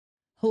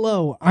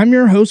Hello, I'm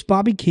your host,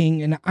 Bobby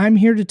King, and I'm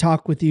here to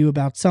talk with you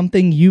about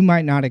something you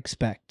might not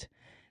expect.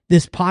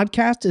 This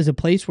podcast is a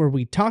place where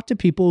we talk to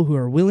people who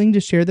are willing to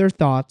share their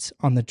thoughts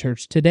on the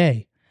church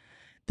today.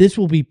 This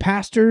will be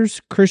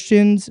pastors,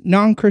 Christians,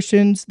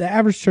 non-Christians, the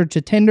average church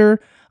attender,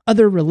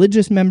 other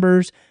religious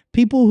members,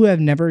 people who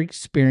have never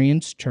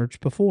experienced church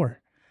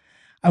before.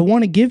 I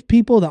want to give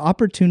people the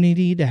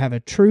opportunity to have a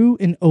true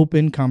and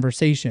open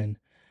conversation.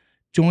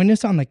 Join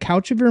us on the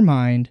couch of your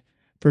mind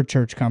for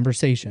Church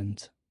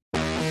Conversations.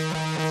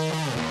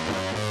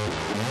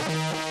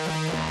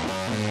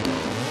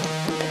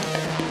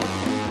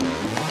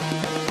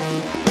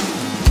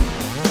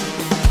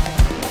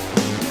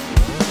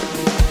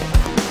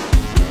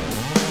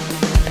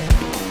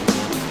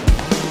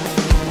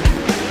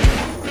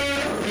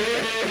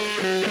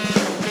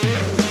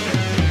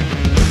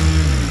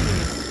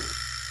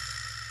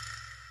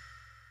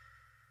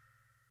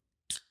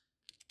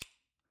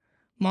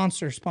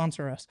 Monster,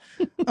 sponsor us.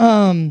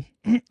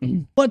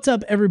 What's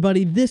up,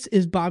 everybody? This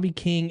is Bobby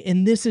King,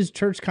 and this is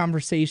Church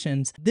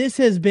Conversations. This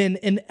has been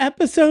an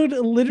episode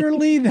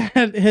literally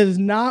that has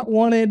not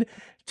wanted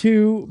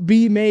to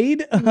be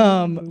made.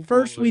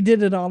 First, we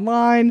did it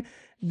online.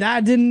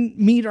 That didn't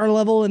meet our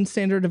level and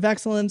standard of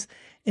excellence.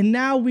 And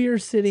now we are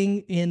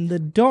sitting in the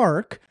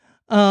dark.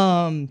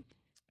 So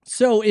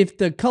if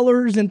the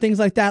colors and things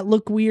like that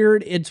look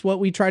weird, it's what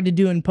we tried to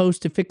do in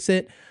post to fix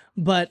it.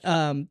 But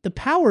the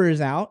power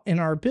is out in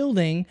our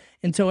building,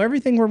 and so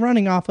everything we're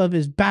running off of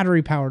is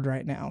battery powered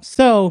right now.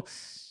 So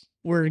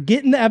we're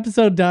getting the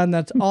episode done.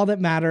 That's all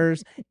that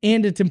matters.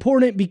 And it's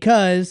important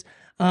because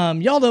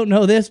y'all don't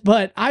know this,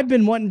 but I've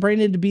been wanting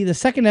Brandon to be the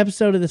second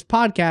episode of this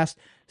podcast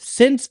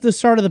since the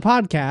start of the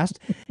podcast.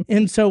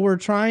 And so we're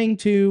trying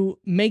to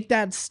make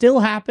that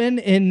still happen.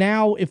 And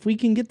now if we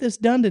can get this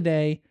done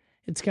today,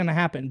 it's going to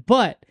happen.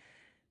 But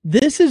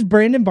this is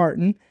Brandon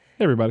Barton.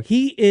 Hey, everybody.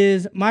 He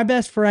is my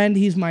best friend.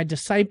 He's my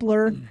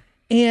discipler.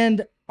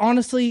 And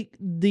honestly,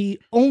 the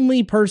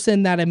only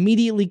person that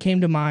immediately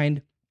came to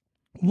mind,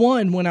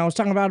 one, when I was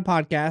talking about a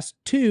podcast,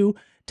 two,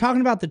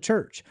 talking about the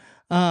church.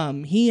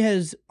 He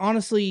has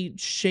honestly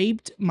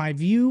shaped my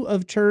view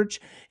of church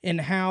and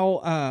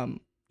how,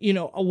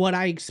 what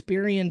I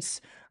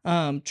experience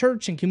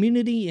church and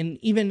community, and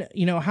even,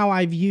 how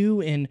I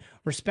view and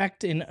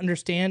respect and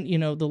understand,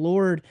 the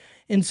Lord.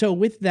 And so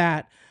with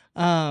that,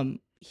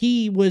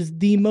 he was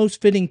the most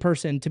fitting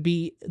person to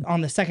be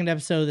on the second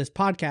episode of this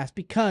podcast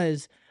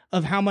because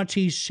of how much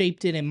he's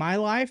shaped it in my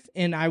life.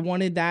 And I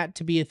wanted that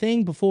to be a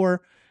thing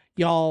before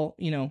y'all,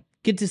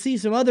 get to see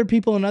some other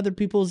people and other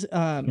people's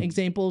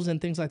examples and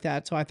things like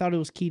that. So I thought it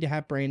was key to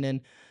have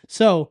Brandon.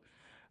 So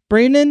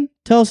Brandon,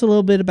 tell us a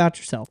little bit about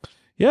yourself.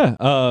 Yeah.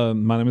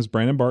 My name is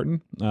Brandon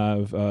Barton.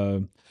 I've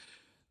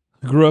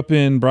grew up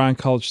in Bryan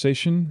College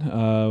Station.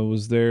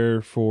 Was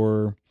there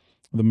for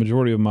the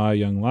majority of my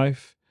young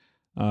life.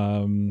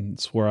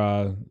 It's where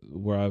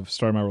I've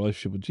started my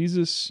relationship with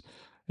Jesus.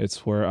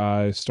 It's where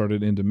I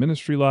started into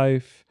ministry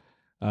life.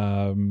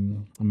 I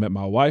met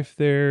my wife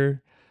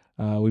there.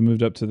 We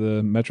moved up to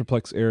the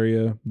Metroplex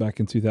area back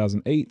in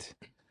 2008.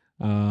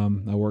 I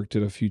worked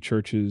at a few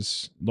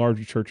churches,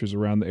 larger churches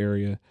around the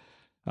area,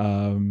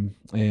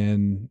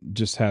 and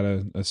just had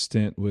a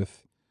stint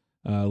with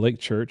Lake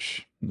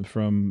Church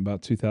from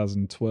about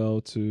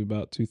 2012 to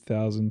about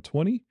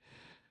 2020.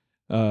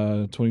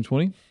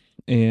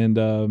 And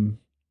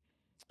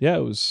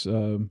it was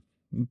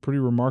pretty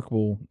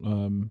remarkable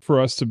for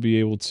us to be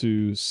able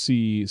to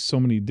see so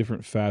many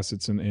different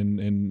facets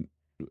and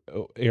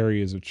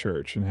areas of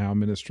church and how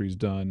ministry is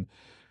done,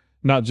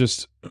 not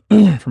just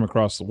from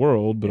across the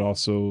world, but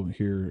also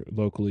here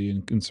locally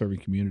in serving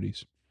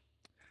communities.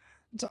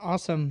 It's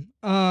awesome.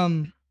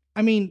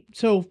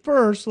 So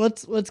first,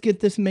 let's get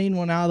this main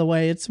one out of the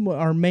way. It's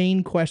our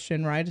main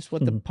question, right? It's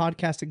what the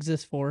podcast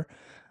exists for.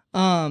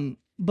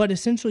 But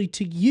essentially,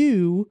 to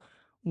you,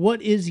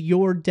 what is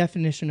your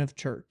definition of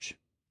church?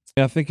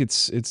 Yeah, I think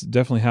it's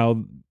definitely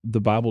how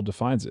the Bible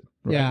defines it,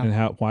 right? Yeah.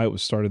 And why it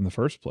was started in the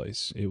first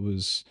place. It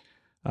was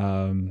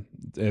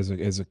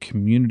as a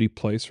community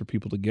place for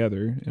people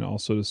together, and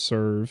also to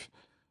serve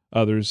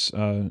others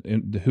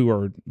who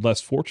are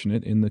less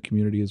fortunate in the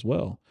community as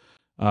well.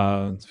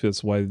 That's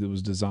the way that it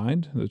was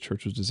designed. The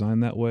church was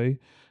designed that way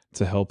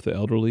to help the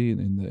elderly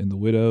and the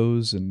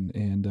widows,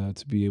 and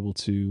to be able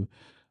to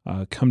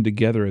come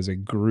together as a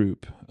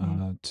group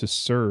to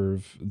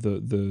serve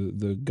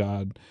the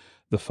God,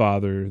 the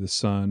Father, the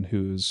Son,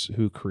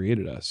 who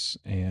created us,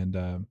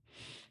 and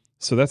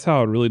so that's how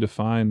I really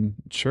define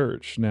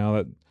church.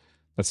 Now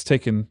that's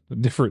taken a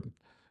different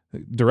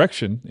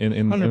direction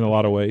in a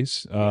lot of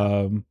ways,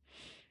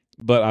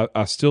 but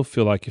I still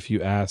feel like if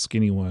you ask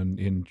anyone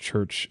in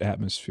church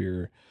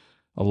atmosphere,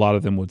 a lot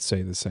of them would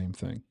say the same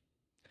thing.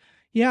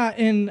 Yeah,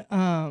 and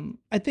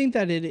I think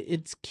that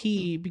it's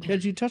key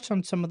because you touched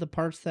on some of the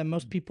parts that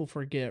most people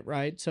forget,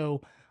 right?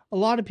 So a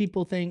lot of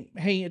people think,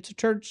 hey, it's a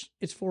church,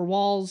 it's four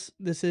walls.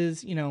 This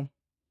is,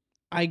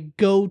 I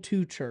go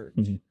to church,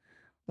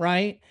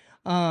 right?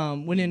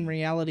 When in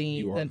reality,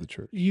 you are the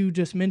church. You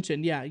just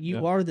mentioned,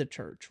 you are the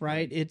church,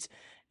 right? It's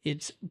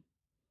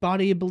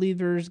body of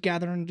believers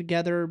gathering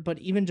together, but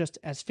even just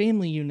as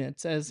family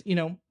units, as, you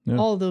know, Yeah.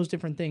 all of those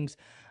different things.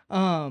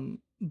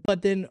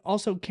 But then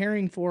also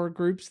caring for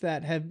groups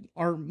that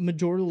are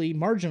majorly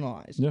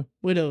marginalized, Yeah.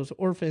 widows,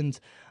 orphans,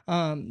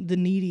 the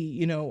needy,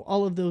 you know,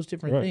 all of those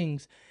different Right.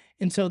 things.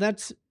 And so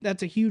that's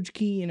a huge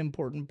key and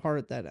important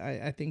part that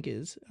I think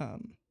is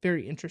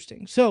very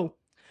interesting. So,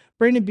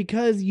 Brandon,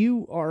 because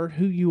you are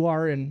who you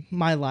are in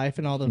my life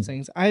and all those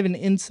things, I have an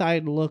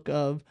inside look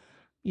of,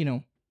 you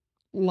know,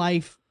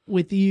 life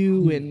with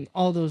you and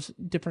all those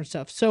different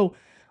stuff. So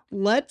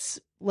let's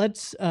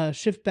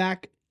shift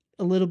back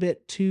a little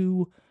bit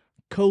to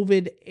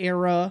COVID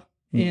era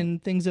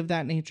and things of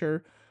that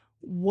nature.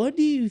 What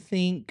do you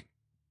think,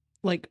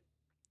 like,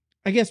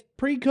 I guess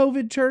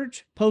pre-COVID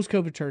church,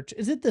 post-COVID church,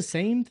 is it the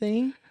same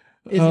thing?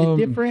 Is it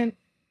different?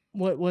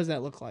 What does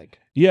that look like?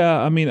 Yeah,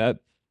 I mean,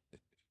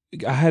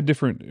 I had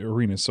different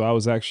arenas. So I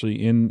was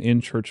actually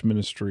in church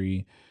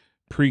ministry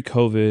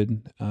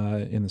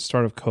pre-COVID, in the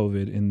start of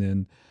COVID, and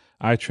then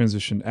I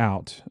transitioned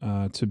out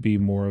to be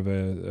more of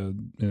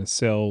in a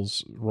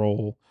sales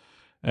role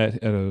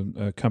at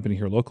a company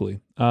here locally.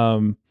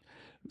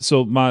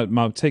 So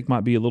my take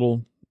might be a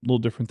little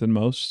different than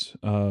most.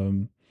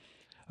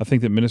 I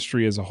think that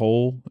ministry as a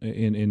whole,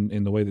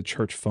 in the way the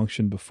church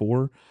functioned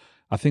before,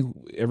 I think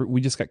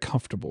we just got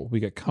comfortable. We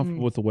got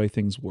comfortable with the way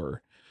things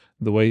were,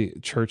 the way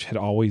church had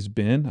always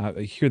been.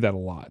 I hear that a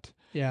lot.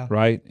 Yeah.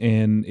 Right.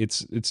 And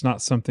it's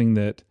not something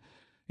that,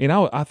 and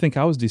I think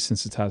I was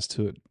desensitized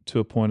to it to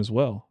a point as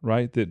well.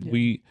 Right.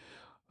 That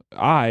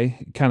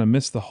I kind of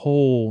missed the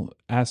whole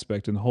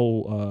aspect and the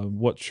whole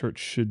what church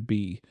should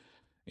be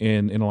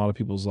in a lot of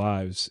people's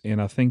lives. And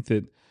I think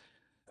that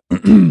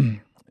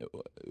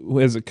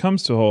as it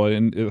comes to all,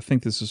 and I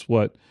think this is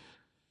what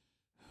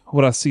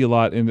I see a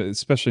lot, and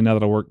especially now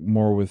that I work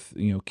more with,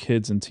 you know,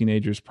 kids and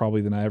teenagers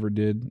probably than I ever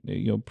did,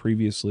 you know,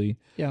 previously.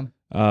 Yeah.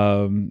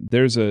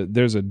 There's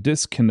a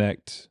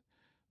disconnect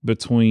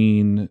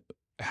between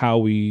how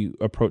we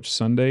approach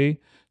Sunday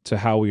to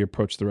how we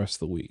approach the rest of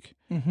the week,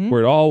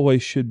 where it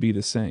always should be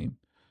the same.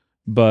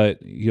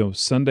 But, you know,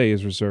 Sunday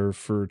is reserved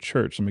for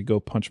church. Let me go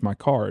punch my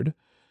card,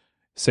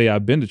 say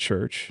I've been to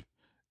church,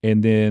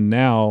 and then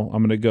now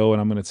I'm going to go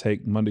and I'm going to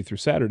take Monday through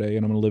Saturday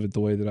and I'm going to live it the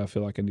way that I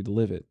feel like I need to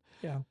live it.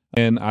 Yeah.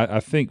 And I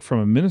think from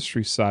a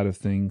ministry side of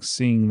things,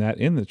 seeing that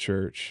in the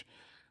church,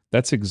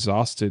 that's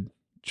exhausted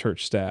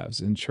church staffs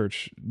and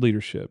church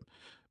leadership,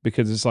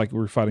 because it's like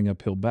we're fighting an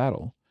uphill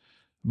battle.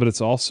 But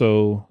it's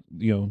also,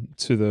 you know,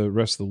 to the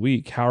rest of the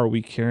week, how are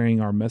we carrying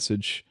our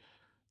message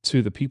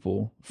to the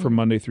people from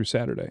Monday through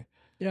Saturday?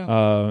 Yeah.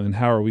 And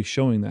how are we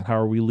showing that? How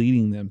are we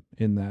leading them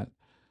in that?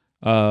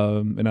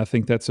 And I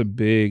think that's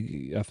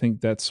I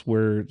think that's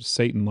where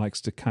Satan likes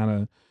to kind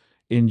of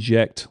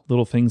inject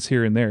little things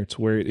here and there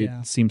to where it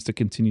seems to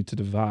continue to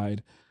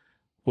divide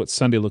what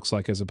Sunday looks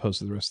like as opposed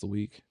to the rest of the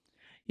week.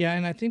 Yeah,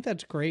 and I think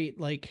that's great.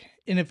 Like,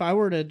 and if I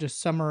were to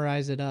just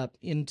summarize it up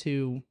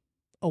into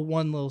a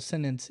one little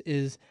sentence,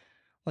 is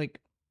like,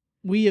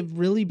 we have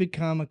really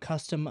become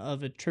accustomed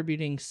of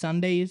attributing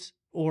Sundays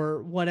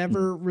or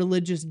whatever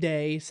religious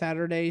day,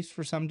 Saturdays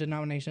for some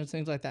denominations,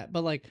 things like that,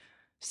 but like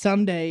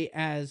Sunday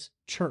as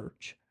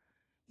church,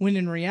 when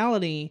in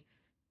reality,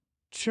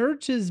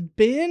 church has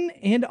been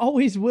and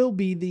always will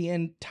be the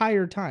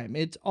entire time.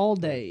 It's all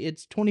day.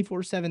 It's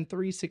 24/7,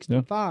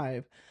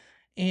 365.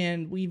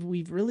 And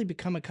we've really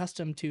become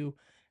accustomed to,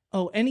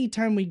 oh,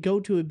 anytime we go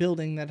to a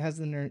building that has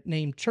the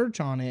name church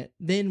on it,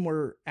 then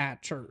we're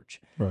at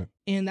church. Right.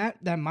 And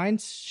that mind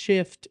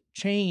shift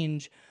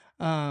change,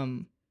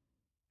 one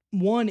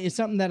is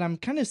something that I'm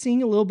kind of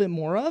seeing a little bit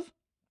more of,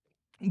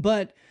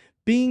 but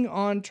being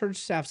on church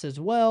staffs as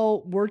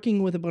well,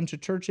 working with a bunch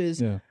of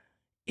churches,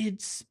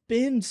 it's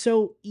been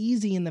so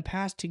easy in the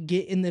past to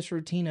get in this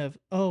routine of,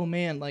 oh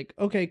man, like,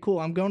 okay, cool,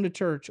 I'm going to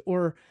church.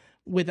 Or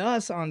with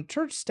us on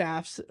church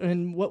staffs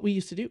and what we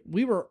used to do,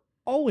 we were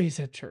always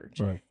at church.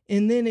 Right.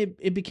 And then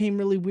it became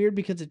really weird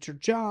because it's your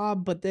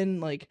job, but then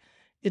like,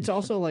 it's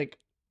also like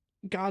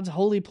God's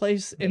holy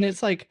place. And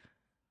it's like,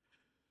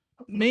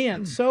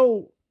 man,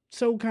 so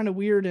kind of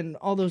weird and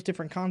all those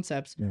different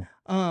concepts.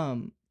 Yeah.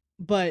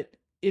 But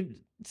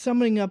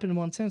summing up in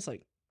one sense,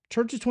 like,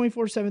 church is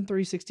 24/7,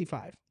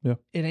 365. Yeah.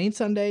 It ain't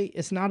Sunday.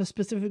 It's not a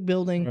specific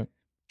building. Right.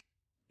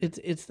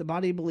 It's the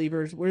body of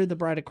believers. We're the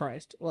bride of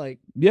Christ. Like,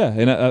 yeah,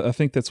 and I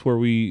think that's where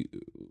we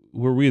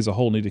as a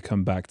whole need to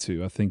come back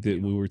to. I think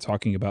that we were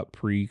talking about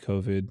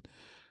pre-COVID.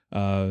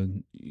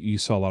 You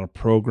saw a lot of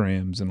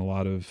programs and a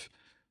lot of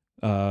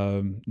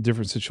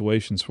different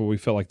situations where we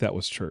felt like that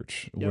was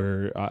church. Yep.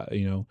 Where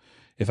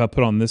if I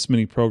put on this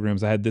many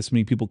programs, I had this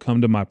many people come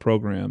to my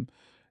program,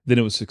 then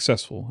it was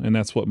successful, and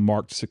that's what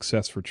marked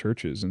success for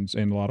churches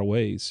in a lot of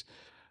ways.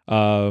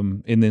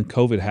 And then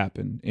COVID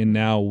happened, and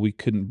now we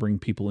couldn't bring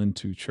people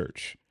into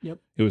church. Yep.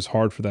 It was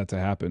hard for that to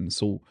happen.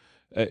 So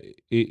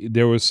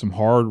there was some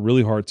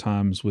really hard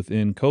times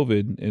within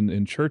COVID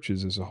in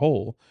churches as a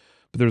whole,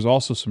 but there's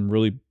also some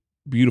really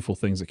beautiful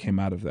things that came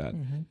out of that.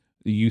 Mm-hmm.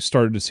 You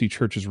started to see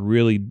churches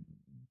really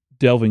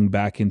delving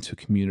back into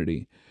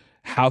community.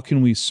 How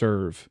can we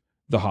serve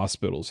the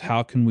hospitals?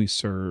 How can we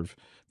serve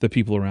the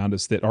people around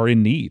us that are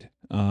in need?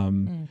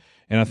 And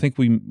I think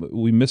we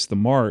missed the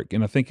mark.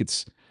 And I think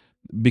it's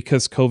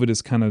because COVID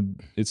is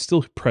it's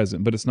still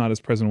present, but it's not as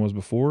present as it was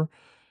before.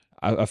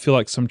 I feel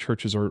like some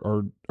churches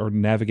are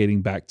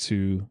navigating back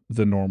to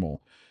the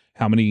normal.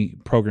 How many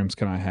programs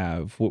can I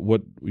have?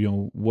 What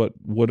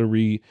are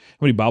we?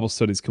 How many Bible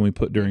studies can we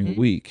put during a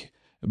week?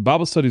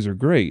 Bible studies are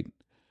great,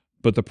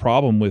 but the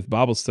problem with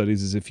Bible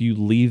studies is if you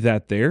leave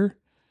that there,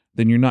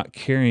 then you're not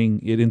carrying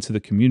it into the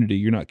community.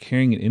 You're not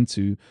carrying it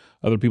into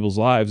other people's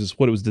lives. It's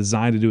what it was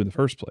designed to do in the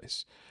first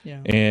place.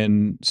 Yeah.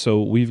 And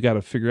so we've got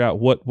to figure out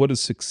what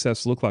does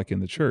success look like in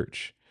the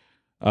church,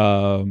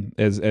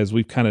 as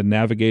we've kind of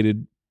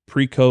navigated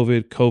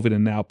pre-COVID, COVID,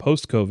 and now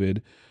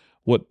post-COVID.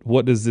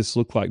 What does this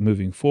look like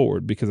moving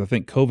forward? Because I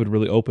think COVID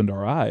really opened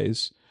our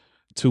eyes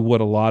to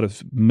what a lot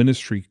of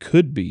ministry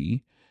could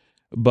be,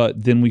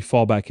 but then we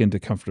fall back into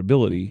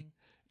comfortability,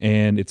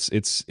 and it's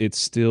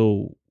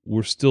still,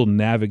 we're still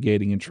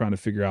navigating and trying to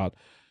figure out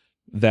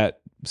that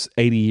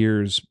 80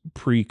 years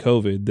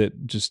pre-COVID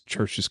that just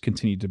churches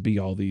continue to be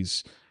all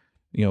these,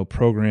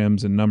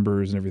 programs and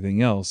numbers and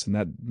everything else, and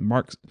that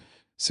marks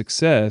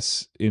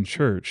success in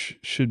church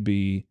should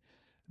be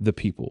the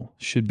people,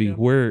 should be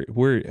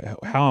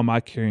how am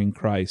I carrying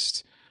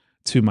Christ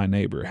to my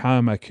neighbor? How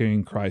am I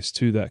carrying Christ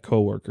to that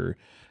coworker?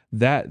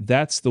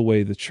 That's the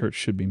way the church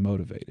should be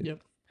motivated.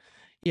 Yep.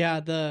 Yeah,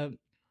 the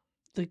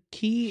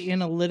key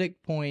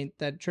analytic point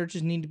that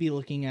churches need to be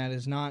looking at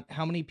is not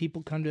how many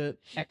people come to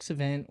X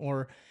event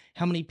or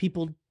how many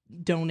people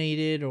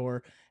donated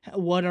or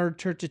what our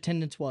church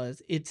attendance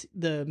was. It's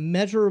the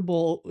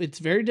measurable, it's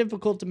very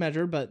difficult to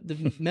measure, but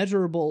the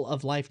measurable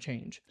of life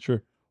change.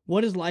 Sure.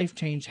 What does life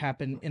change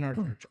happen in our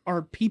church?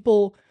 Are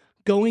people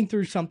going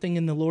through something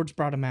and the Lord's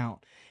brought them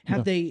out?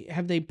 Have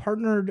they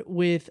partnered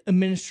with a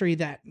ministry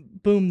that,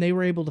 boom, they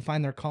were able to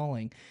find their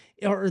calling?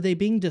 Or are they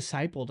being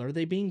discipled? Are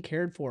they being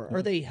cared for?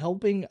 Are they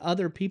helping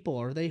other people?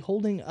 Are they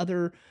holding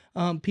other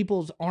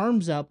people's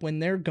arms up when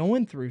they're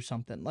going through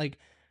something? Like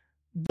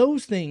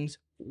those things,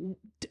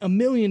 a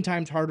million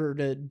times harder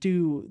to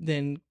do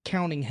than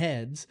counting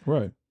heads.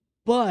 Right.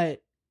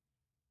 But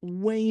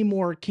way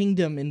more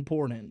kingdom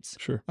importance.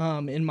 Sure.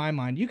 In my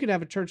mind, you could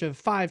have a church of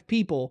 5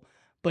 people,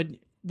 but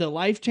the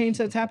life change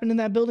that's happened in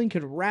that building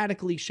could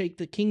radically shake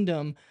the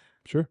kingdom.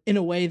 Sure. In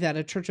a way that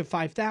a church of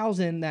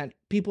 5,000 that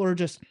people are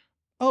just,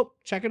 oh,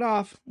 check it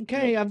off.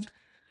 Okay,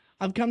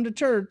 I've come to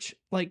church.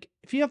 Like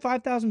if you have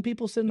 5,000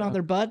 people sitting on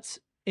their butts,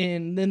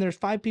 and then there's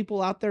 5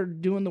 people out there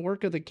doing the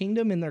work of the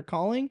kingdom in their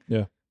calling.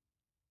 Yeah.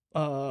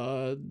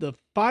 The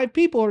 5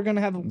 people are going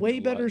to have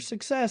way better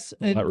success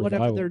in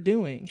whatever they're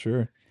doing.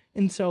 Sure.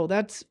 And so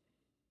that's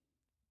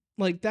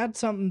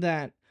something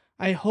that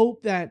I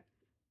hope that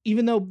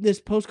even though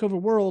this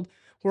post-COVID world,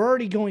 we're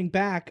already going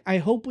back, I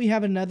hope we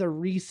have another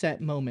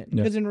reset moment.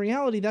 Because in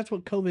reality, that's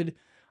what COVID,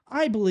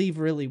 I believe,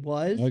 really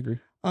was. I agree.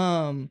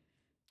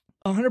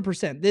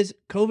 100%. This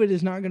COVID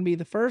is not going to be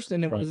the first,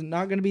 and it was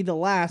not going to be the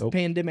last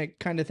pandemic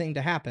kind of thing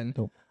to happen.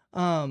 Nope.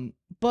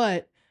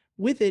 But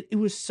with it, it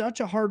was such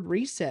a hard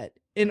reset.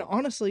 And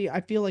honestly,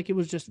 I feel like it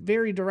was just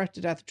very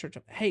directed at the church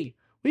of, hey,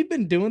 we've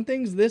been doing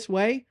things this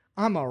way.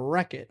 I'm a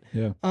wreck it.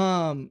 Yeah.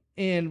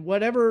 And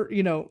whatever,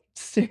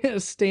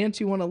 stance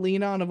you want to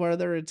lean on, of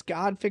whether it's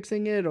God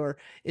fixing it or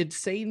it's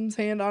Satan's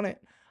hand on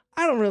it,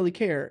 I don't really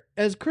care.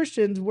 As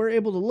Christians, we're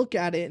able to look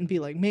at it and be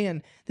like,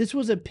 man, this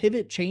was a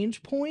pivot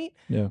change point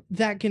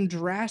that can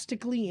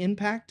drastically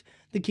impact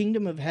the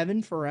kingdom of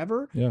heaven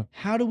forever. Yeah.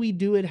 How do we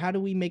do it? How do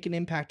we make an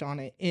impact on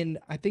it? And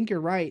I think you're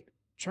right.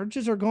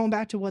 Churches are going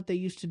back to what they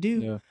used to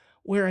do,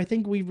 where I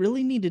think we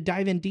really need to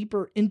dive in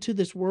deeper into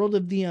this world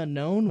of the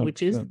unknown, 100%.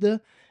 which is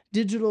the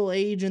digital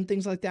age and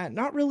things like that.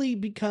 Not really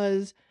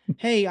because,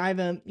 hey, I have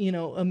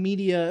a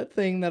media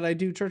thing that I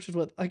do churches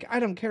with. Like, I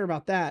don't care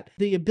about that.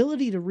 The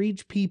ability to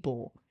reach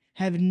people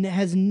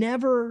has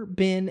never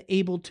been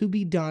able to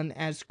be done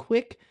as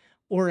quick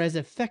or as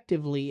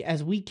effectively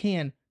as we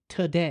can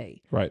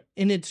today. Right.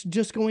 And it's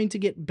just going to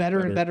get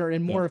better and better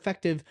and more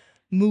effective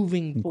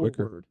moving and forward.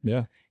 Quicker.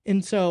 Yeah.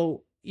 And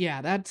so,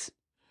 I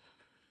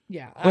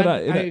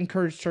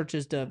encourage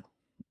churches to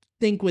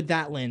think with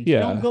that lens. Yeah.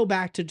 Don't go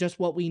back to just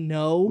what we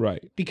know,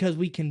 Right. because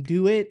we can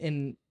do it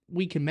and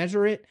we can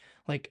measure it.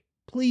 Like,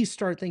 please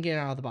start thinking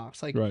out of the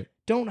box. Like,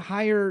 don't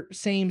hire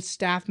same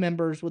staff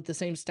members with the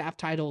same staff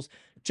titles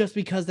just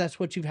because that's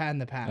what you've had in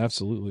the past.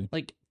 Absolutely.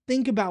 Like,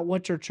 think about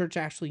what your church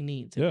actually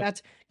needs. If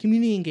that's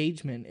community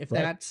engagement, if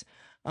that's,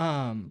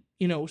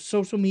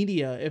 social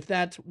media, if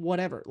that's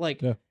whatever,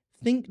 like,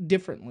 think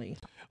differently.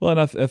 Well, and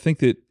I think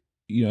that,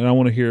 and I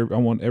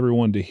want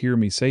everyone to hear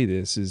me say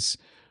this, is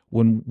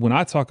when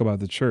I talk about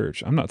the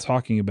church, I'm not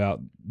talking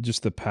about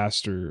just the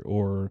pastor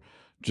or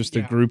just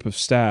a group of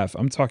staff.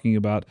 I'm talking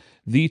about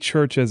the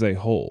church as a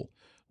whole,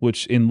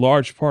 which in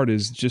large part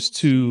is just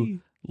to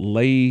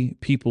lay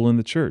people in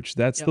the church.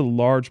 That's the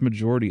large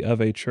majority of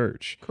a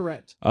church.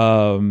 Correct.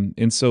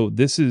 And so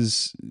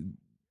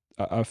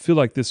I feel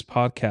like this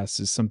podcast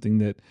is something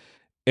that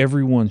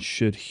everyone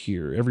should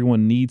hear.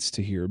 Everyone needs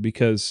to hear,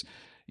 because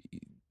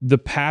the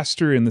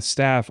pastor and the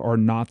staff are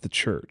not the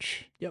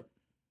church. Yep.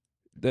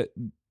 That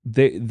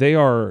they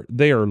are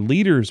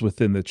leaders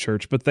within the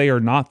church, but they are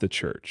not the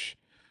church.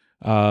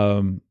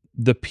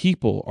 The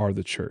people are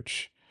the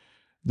church.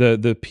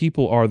 The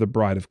people are the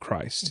bride of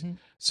Christ. Mm-hmm.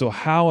 So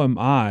how am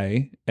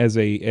I as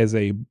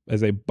a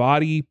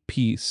body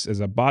piece, as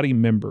a body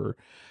member,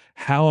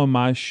 how am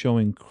I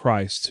showing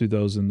Christ to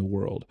those in the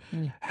world?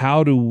 Mm.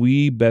 How do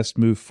we best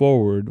move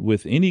forward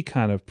with any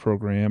kind of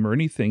program or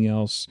anything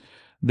else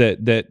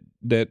that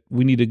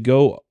we need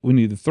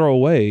to throw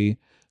away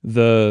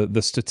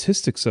the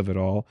statistics of it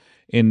all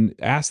and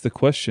ask the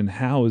question,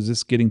 how is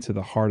this getting to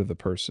the heart of the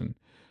person?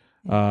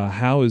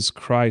 How is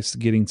Christ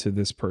getting to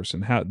this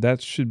person? How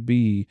that should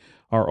be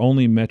our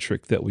only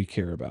metric that we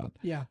care about.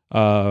 Yeah.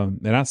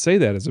 And I say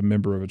that as a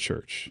member of a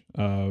church,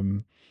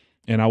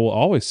 and I will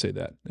always say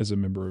that as a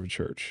member of a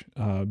church,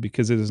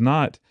 because it is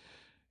not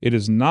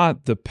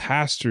the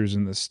pastors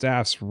and the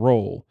staff's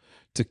role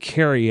to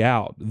carry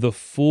out the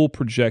full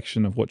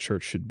projection of what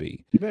church should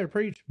be. You better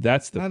preach.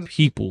 That's the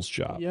people's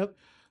job. Yep.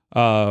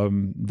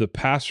 The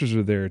pastors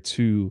are there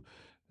to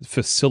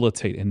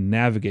facilitate and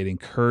navigate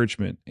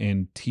encouragement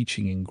and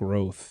teaching and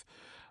growth.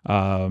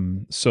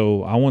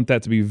 So I want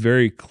that to be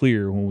very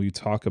clear when we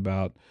talk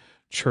about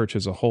church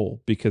as a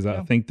whole, because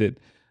I think that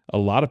a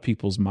lot of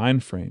people's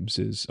mind frames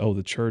is, oh,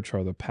 the church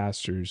are the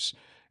pastors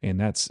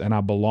and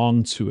I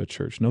belong to a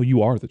church. No,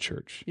 you are the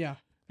church. Yeah.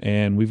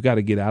 And we've got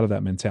to get out of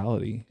that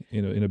mentality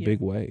in a big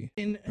way.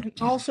 And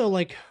also,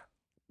 like,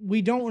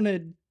 we don't want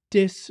to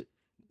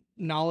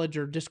disacknowledge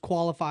or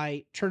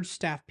disqualify church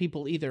staff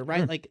people either,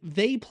 right? Sure. Like,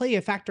 they play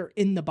a factor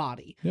in the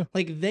body. Yeah.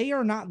 Like, they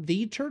are not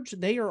the church,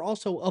 they are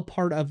also a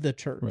part of the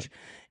church. Right.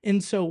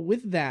 And so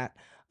with that,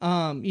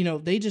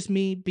 they just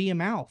may be a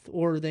mouth,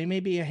 or they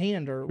may be a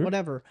hand, or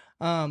whatever.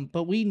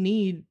 But we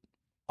need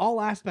all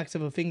aspects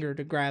of a finger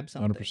to grab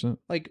something. 100%.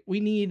 Like,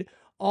 we need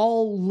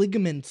all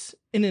ligaments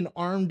in an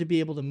arm to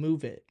be able to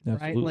move it,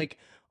 Absolutely. right? Like,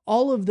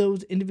 all of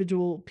those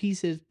individual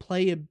pieces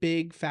play a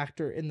big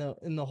factor in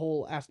the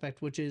whole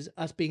aspect, which is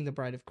us being the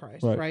bride of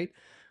Christ, right?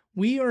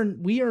 We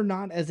are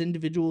not as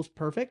individuals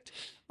perfect.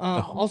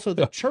 Also,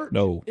 the church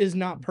is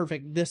not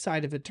perfect this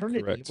side of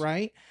eternity. Correct.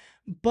 Right?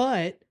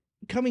 But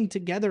coming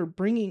together,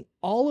 bringing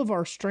all of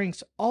our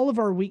strengths, all of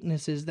our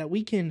weaknesses, that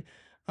we can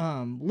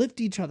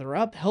lift each other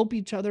up, help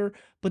each other,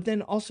 but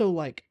then also,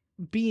 like,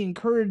 be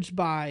encouraged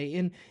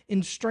by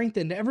and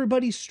strengthened.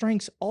 Everybody's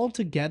strengths all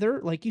together.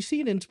 Like, you see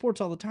it in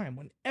sports all the time.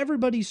 When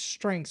everybody's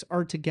strengths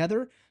are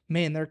together,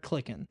 man, they're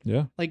clicking.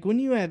 Yeah. Like, when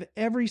you have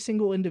every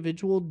single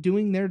individual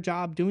doing their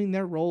job, doing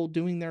their role,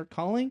 doing their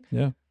calling,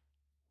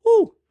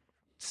 whoo,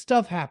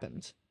 stuff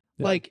happens.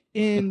 Yeah. Like,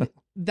 and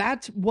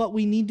that's what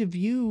we need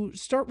to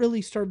start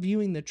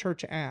viewing the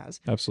church as.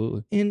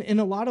 Absolutely. In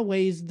a lot of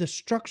ways, the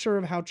structure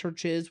of how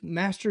church is,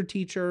 master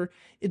teacher,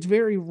 it's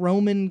very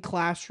Roman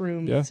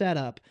classroom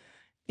setup.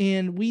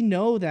 And we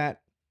know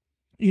that,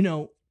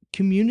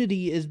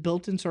 community is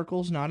built in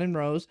circles, not in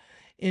rows.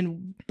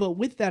 But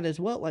with that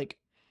as well, like,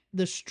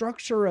 the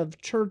structure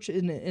of church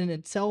in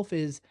itself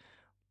is,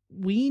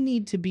 we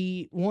need to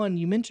be, one,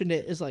 you mentioned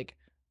it, is like,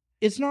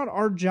 it's not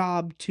our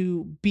job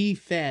to be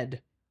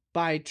fed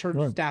by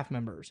church staff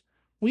members.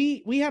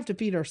 We have to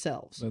feed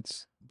ourselves.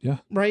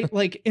 Right?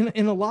 Like,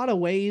 in a lot of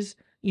ways,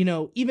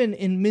 even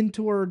in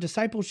mentor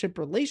discipleship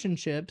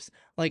relationships,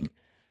 like,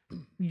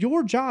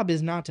 your job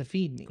is not to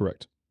feed me.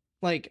 Correct.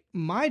 Like,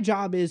 my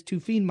job is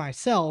to feed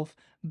myself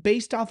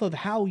based off of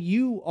how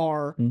you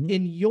are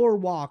in your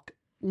walk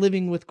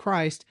living with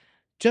Christ,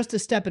 just a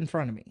step in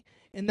front of me.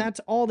 And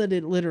that's all that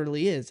it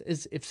literally is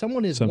if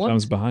someone is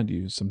sometimes behind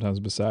you, sometimes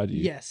beside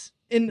you. Yes.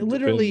 And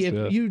literally,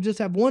 if you just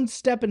have one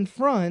step in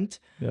front,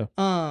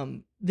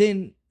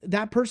 then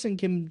that person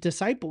can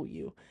disciple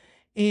you.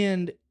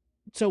 And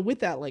so with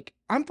that, like,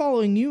 I'm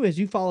following you as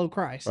you follow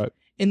Christ. Right.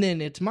 And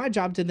then it's my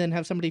job to then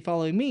have somebody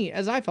following me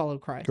as I follow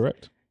Christ.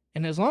 Correct.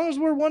 And as long as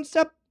we're one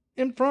step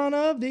in front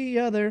of the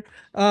other,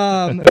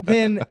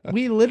 then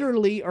we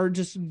literally are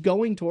just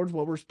going towards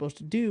what we're supposed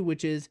to do,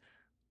 which is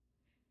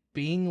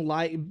being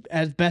like,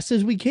 as best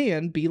as we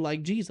can, be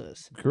like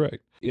Jesus.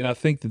 Correct. And I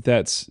think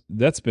that's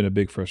been a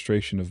big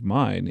frustration of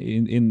mine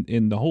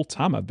in the whole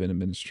time I've been in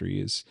ministry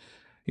is,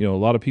 a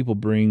lot of people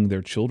bring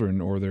their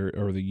children or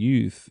the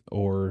youth,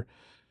 or,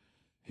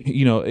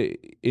 and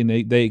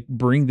they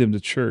bring them to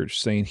church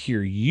saying,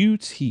 here, you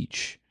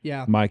teach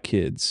my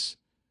kids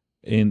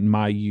in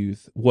my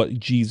youth what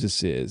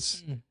Jesus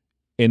is.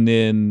 And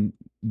then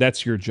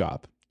that's your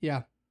job.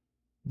 Yeah.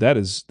 That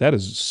is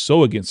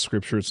so against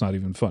scripture. It's not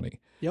even funny.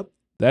 Yep.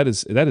 That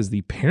is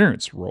the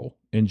parents' role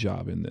and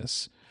job in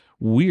this.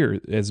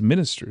 We're, as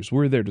ministers,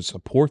 we're there to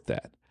support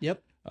that.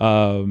 Yep.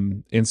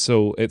 And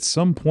so at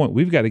some point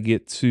we've got to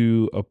get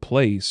to a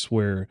place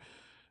where,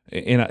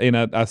 and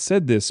I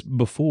said this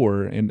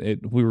before, and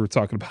we were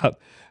talking about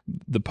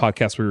the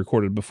podcast we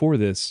recorded before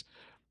this.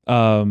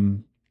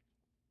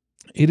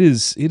 It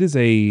is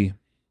a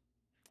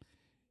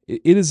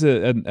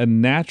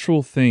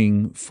natural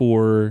thing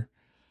for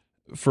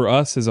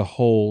us as a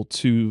whole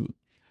to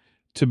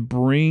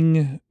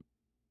bring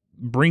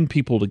bring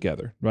people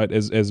together, right?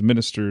 As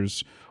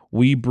ministers,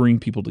 we bring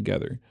people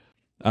together.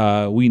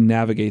 We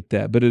navigate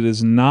that, but it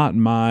is not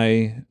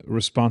my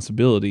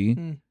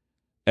responsibility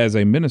as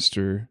a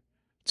minister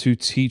to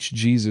teach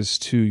Jesus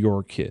to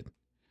your kid.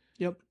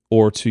 Yep.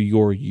 Or to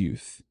your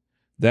youth.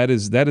 That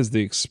is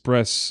the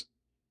express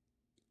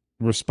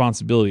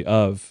responsibility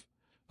of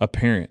a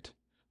parent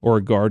or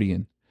a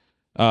guardian.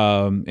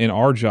 And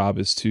our job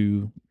is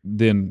to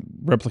then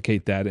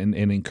replicate that and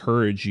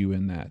encourage you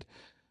in that.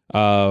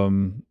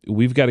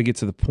 We've got to get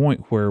to the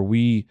point where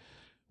we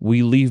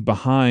leave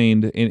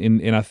behind,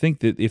 and I think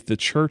that if the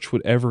church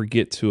would ever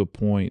get to a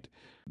point,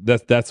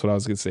 that's what I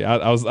was going to say.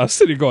 I was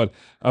sitting here going,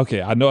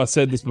 okay, I know I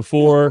said this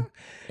before,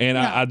 and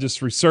I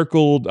just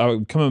recircled.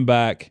 I'm coming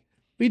back.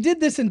 We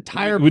did this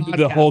entire we did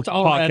the whole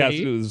already. podcast.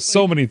 It was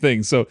so many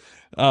things. So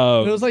it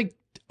was like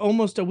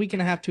almost a week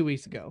and a half, 2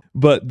 weeks ago.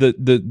 But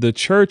the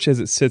church as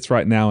it sits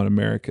right now in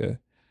America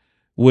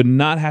would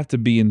not have to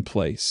be in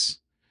place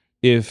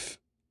if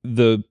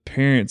the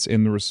parents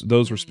and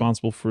those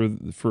responsible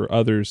for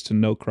others to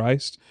know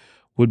Christ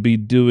would be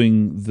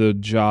doing the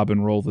job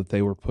and role that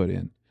they were put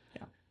in.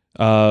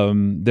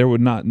 There would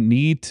not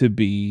need to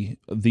be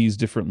these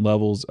different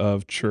levels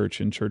of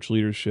church and church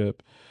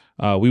leadership.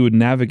 We would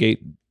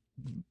navigate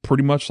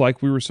pretty much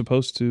like we were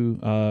supposed to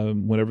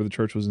whenever the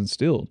church was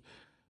instilled.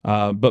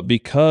 But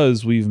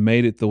because we've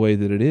made it the way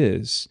that it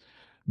is,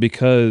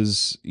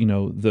 because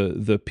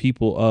the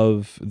people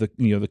of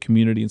the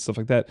community and stuff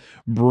like that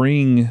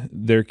bring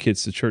their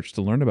kids to church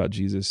to learn about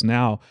Jesus,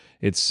 now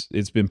it's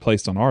been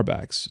placed on our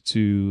backs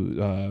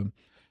to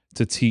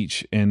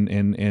teach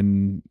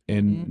and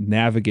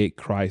navigate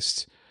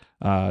Christ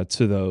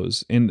to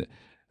those. And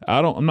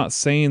I'm not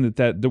saying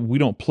that we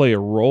don't play a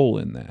role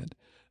in that,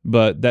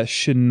 but that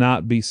should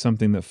not be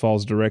something that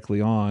falls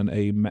directly on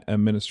a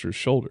minister's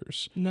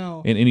shoulders.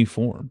 No, in any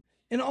form.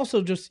 And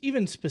also, just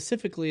even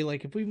specifically,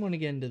 like if we want to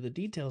get into the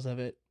details of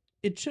it,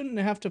 it shouldn't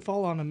have to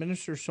fall on a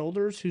minister's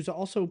shoulders who's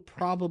also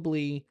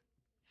probably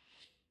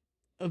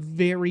a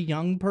very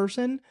young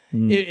person.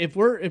 If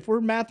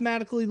we're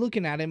mathematically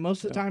looking at it,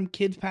 most of the time,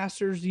 kids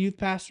pastors, youth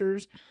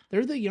pastors,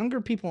 they're the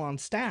younger people on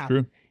staff.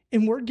 True.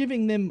 And we're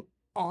giving them,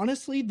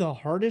 honestly, the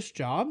hardest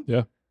job.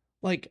 Yeah.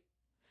 Like,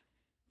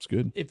 it's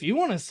good. If you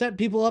want to set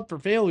people up for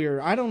failure,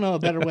 I don't know a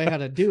better way how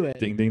to do it.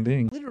 Ding, ding,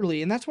 ding.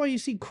 Literally. And that's why you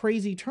see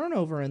crazy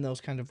turnover in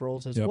those kind of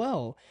roles as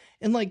well.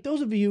 And like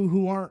those of you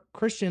who aren't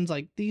Christians,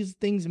 like these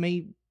things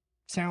may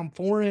sound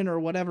foreign or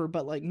whatever,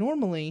 but like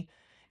normally,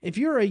 if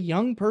you're a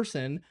young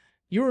person,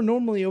 you're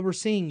normally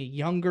overseeing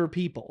younger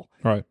people.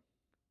 Right.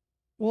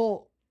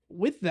 Well,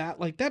 with that,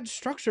 like that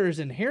structure is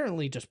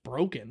inherently just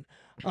broken.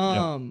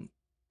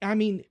 I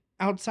mean,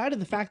 outside of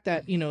the fact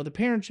that, the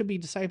parents should be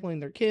discipling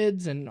their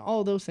kids and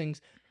all those things,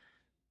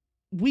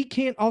 we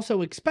can't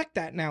also expect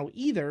that now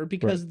either,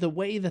 because the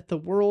way that the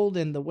world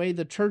and the way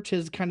the church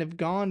has kind of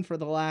gone for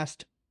the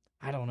last,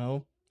 I don't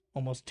know,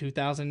 almost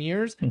 2,000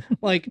 years,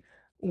 like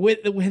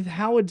with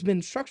how it's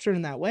been structured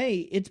in that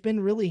way, it's been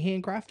really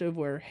handcrafted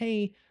where,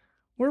 hey,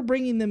 we're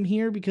bringing them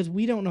here because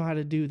we don't know how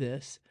to do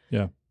this.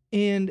 Yeah.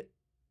 And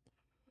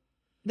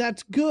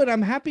that's good.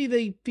 I'm happy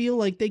they feel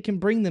like they can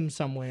bring them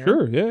somewhere.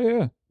 Sure.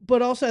 Yeah.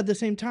 But also at the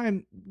same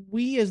time,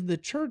 we as the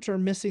church are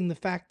missing the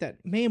fact that,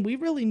 man, we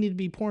really need to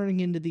be pouring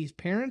into these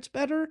parents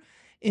better.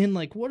 And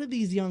like, what do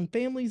these young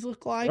families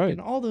look like? Right.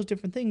 And all those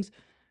different things.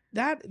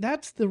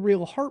 That's the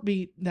real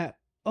heartbeat that,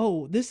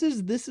 this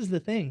is the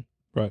thing.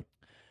 Right.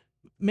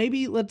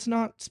 Maybe let's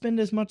not spend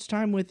as much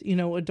time with,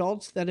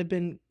 adults that have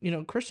been,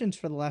 Christians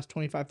for the last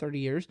 25, 30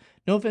 years.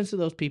 No offense to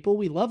those people.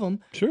 We love them.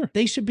 Sure.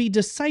 They should be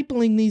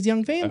discipling these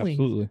young families.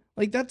 Absolutely.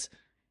 Like that's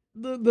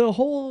the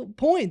whole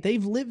point.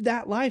 They've lived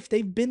that life.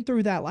 They've been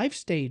through that life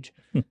stage.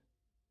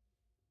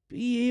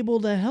 Be able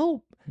to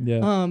help.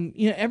 Yeah.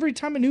 Every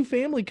time a new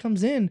family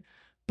comes in,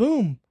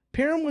 boom,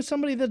 pair them with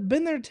somebody that's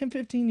been there 10,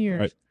 15 years.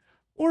 Right.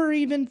 Or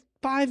even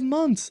 5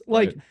 months.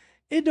 Like,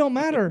 it don't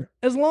matter.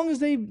 As long as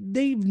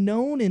they've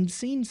known and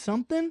seen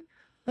something,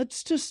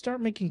 let's just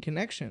start making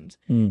connections.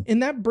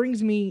 And that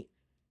brings me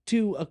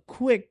to a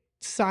quick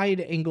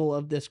side angle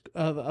of this,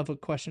 of a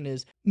question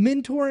is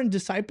mentor and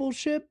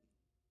discipleship.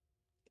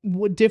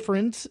 What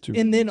difference?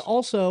 And then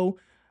also,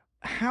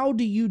 how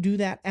do you do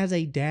that as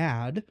a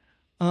dad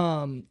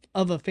of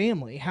a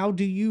family? How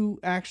do you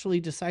actually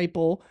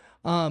disciple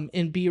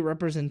and be a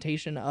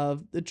representation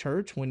of the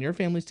church when your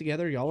family's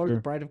together? Y'all are the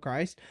bride of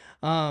Christ,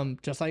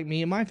 just like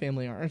me and my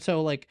family are. And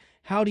so, like,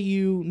 how do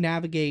you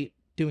navigate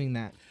doing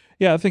that?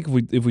 Yeah, I think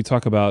if we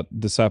talk about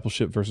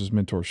discipleship versus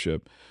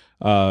mentorship,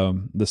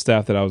 the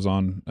staff that I was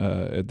on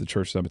at the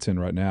church that I'm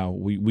attending right now,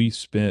 we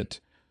spent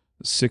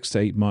 6 to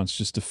 8 months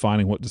just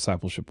defining what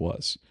discipleship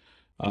was.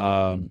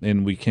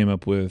 And we came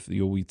up with,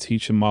 we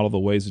teach and model the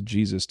ways of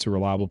Jesus to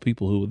reliable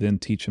people who will then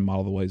teach and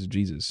model the ways of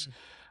Jesus.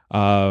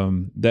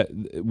 That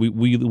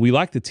we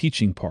like the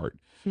teaching part,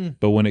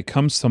 but when it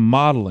comes to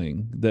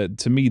modeling, that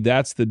to me,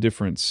 that's the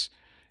difference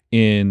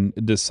in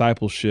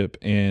discipleship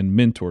and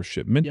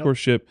mentorship.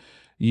 Mentorship,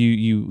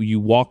 you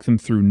walk them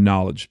through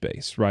knowledge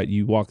base, right?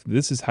 You walk,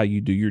 this is how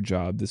you do your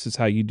job, this is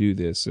how you do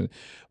this. And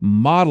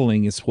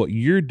modeling is what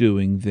you're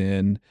doing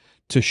then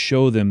to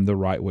show them the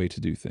right way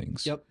to do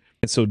things. Yep.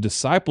 And so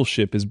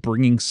discipleship is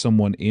bringing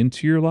someone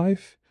into your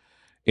life,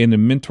 and the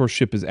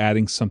mentorship is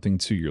adding something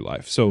to your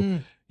life. So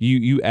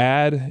you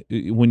add,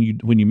 when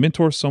you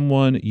mentor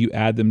someone, you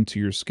add them to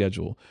your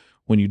schedule.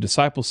 When you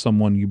disciple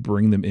someone, you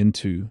bring them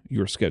into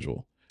your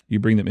schedule. You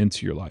bring them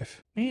into your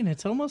life. Man,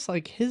 it's almost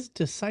like his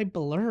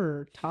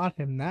discipler taught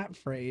him that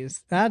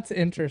phrase. That's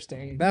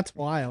interesting. That's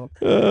wild.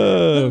 Maybe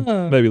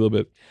a little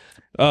bit.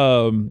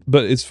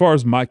 But as far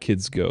as my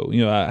kids go,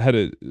 I had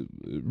a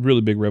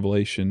really big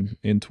revelation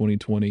in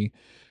 2020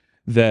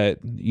 that,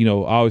 I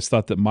always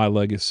thought that my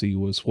legacy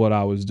was what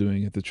I was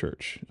doing at the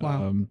church.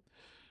 Wow.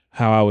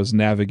 How I was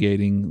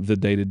navigating the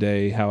day to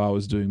day, how I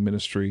was doing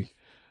ministry.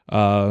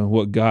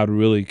 What God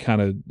really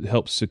kind of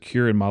helped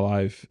secure in my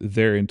life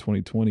there in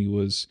 2020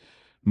 was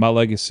my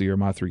legacy are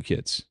my 3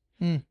 kids.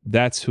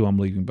 That's who I'm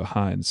leaving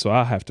behind. So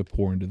I have to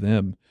pour into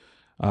them,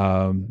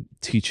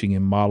 teaching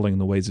and modeling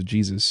the ways of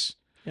Jesus.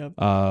 Yep.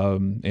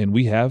 And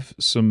we have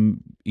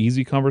some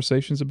easy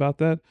conversations about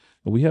that,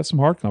 but we have some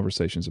hard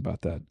conversations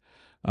about that.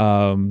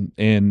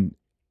 And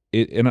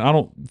I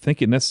don't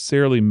think it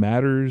necessarily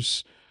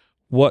matters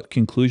what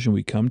conclusion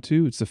we come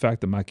to. It's the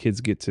fact that my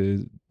kids get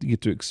to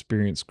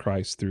experience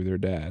Christ through their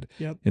dad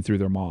and through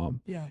their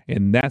mom. Yeah.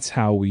 And that's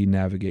how we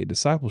navigate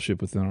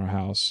discipleship within our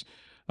house.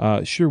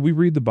 Sure, we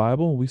read the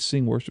Bible, we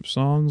sing worship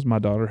songs. My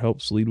daughter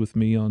helps lead with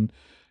me on,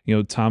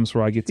 times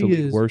where I get to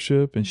lead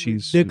worship, and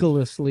she's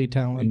ridiculously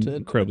talented,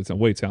 incredibly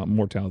talented,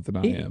 more talented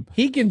than I am.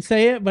 He can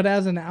say it, but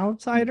as an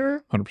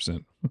outsider,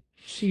 100%.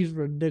 She's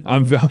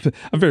ridiculous.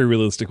 I'm very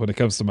realistic when it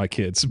comes to my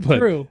kids, but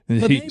true.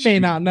 But they may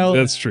not know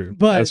that's that. true.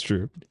 But that's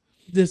true.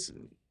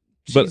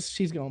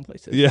 She's going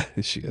places. Yeah,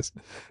 she is.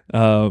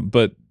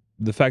 But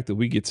the fact that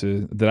I get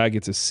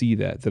to see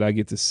that I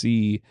get to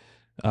see,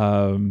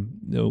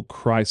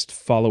 Christ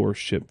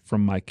followership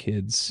from my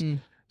kids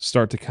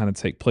start to kind of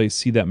take place,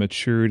 see that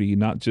maturity,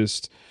 not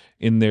just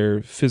in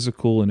their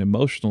physical and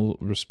emotional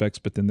respects,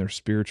 but then their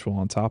spiritual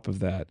on top of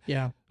that.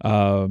 Yeah.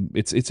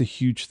 It's a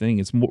huge thing.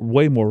 It's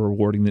way more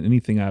rewarding than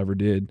anything I ever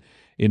did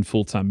in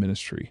full-time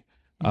ministry.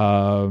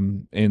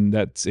 And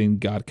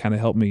God kind of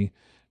helped me.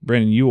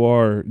 Brandon, you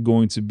are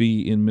going to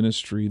be in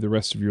ministry the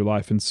rest of your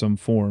life in some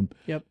form.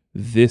 Yep.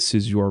 This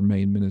is your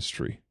main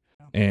ministry.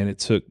 And it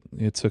took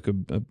a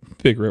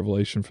big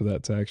revelation for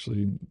that to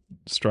actually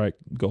strike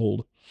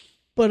gold.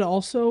 But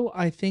also,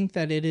 I think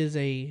that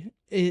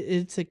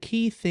it's a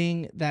key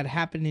thing that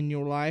happened in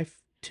your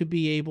life to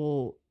be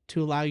able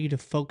to allow you to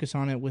focus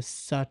on it with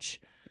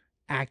such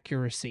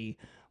accuracy,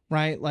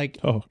 right? Like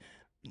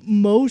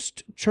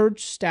most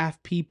church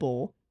staff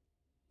people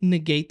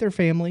negate their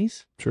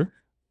families. Sure.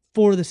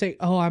 For the sake,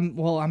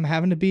 I'm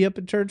having to be up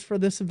at church for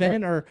this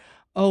event, or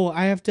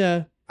I have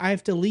to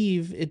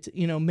leave. It's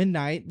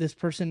midnight. This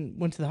person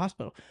went to the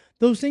hospital.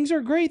 Those things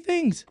are great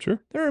things. Sure,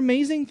 they're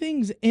amazing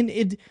things, and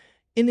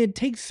it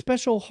takes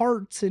special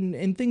hearts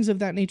and things of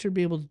that nature to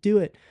be able to do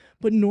it.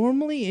 But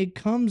normally, it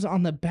comes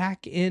on the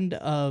back end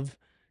of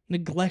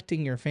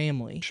neglecting your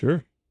family.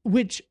 Sure,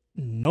 which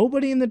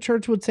nobody in the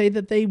church would say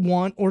that they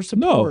want or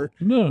support.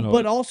 No.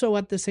 But also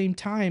at the same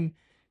time,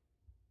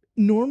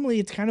 normally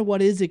it's kind of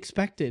what is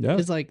expected.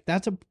 Is like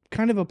that's a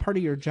kind of a part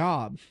of your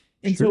job.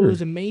 And so it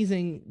was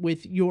amazing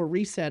with your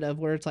reset of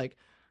where it's like,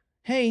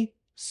 hey,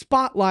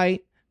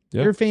 spotlight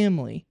your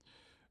family.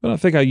 But I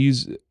think I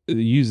use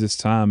this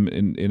time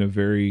in a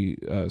very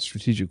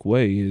strategic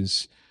way.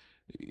 Is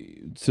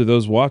to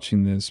those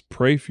watching this,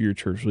 pray for your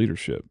church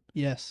leadership.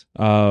 Yes.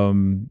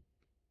 I've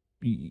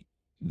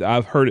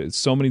heard it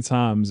so many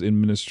times in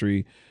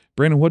ministry.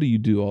 Brandon, what do you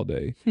do all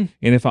day? And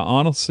if I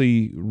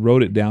honestly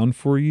wrote it down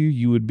for you,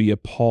 you would be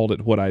appalled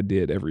at what I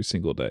did every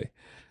single day.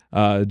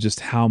 Just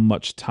how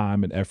much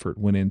time and effort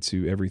went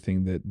into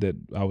everything that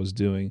I was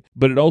doing.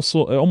 But it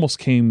almost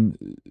came,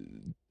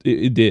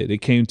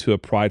 it came to a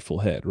prideful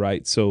head,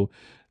 right? So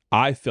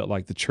I felt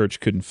like the church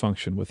couldn't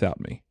function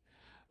without me.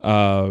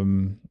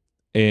 And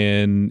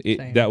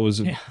that was,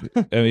 I mean,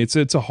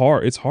 it's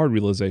hard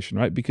realization,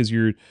 right? Because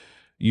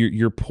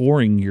you're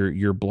pouring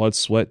your blood,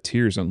 sweat,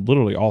 tears, and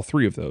literally all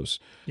 3 of those,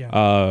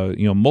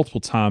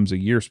 multiple times a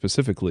year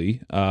specifically,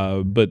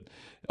 but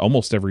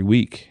almost every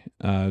week,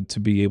 to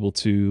be able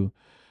to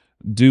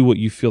do what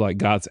you feel like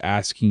God's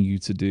asking you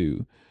to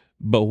do.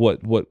 But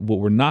what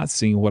we're not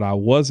seeing, what I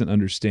wasn't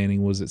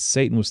understanding, was that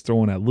Satan was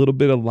throwing a little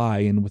bit of lie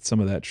in with some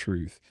of that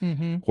truth,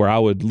 where I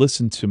would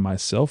listen to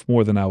myself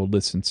more than I would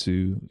listen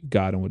to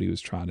God and what he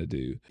was trying to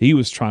do. He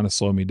was trying to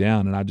slow me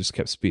down, and I just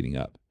kept speeding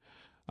up.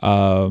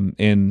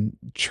 And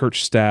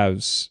church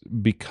staffs,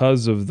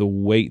 because of the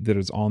weight that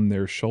is on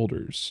their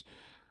shoulders,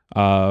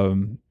 a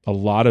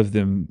lot of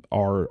them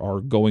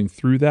are going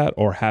through that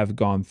or have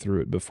gone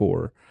through it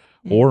before,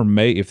 or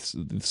may, if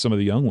some of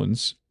the young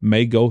ones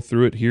may go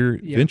through it here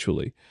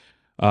eventually.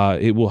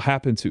 It will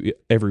happen to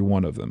every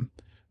one of them,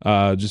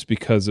 just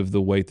because of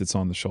the weight that's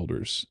on the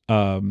shoulders.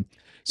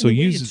 So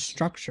it's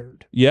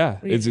structured. Yeah,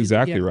 it's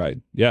exactly right.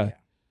 Yeah.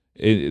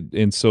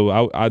 And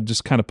so I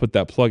just kind of put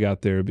that plug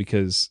out there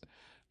because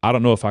I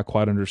don't know if I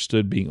quite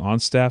understood being on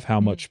staff how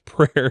much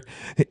prayer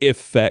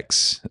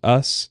affects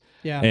us,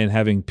 Yeah. and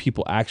having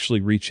people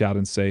actually reach out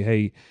and say,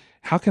 "Hey,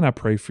 how can I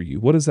pray for you?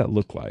 What does that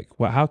look like?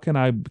 Well, how can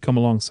I come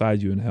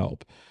alongside you and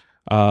help?"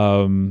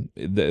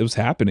 It was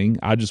happening.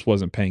 I just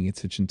wasn't paying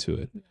attention to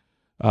it.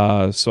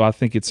 So I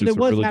think it's But a it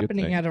was really good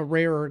happening thing. at a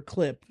rarer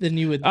clip than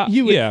you would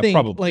Yeah, think.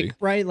 probably. Like,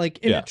 right? Like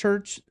in Yeah. a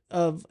church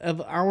of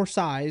our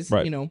size,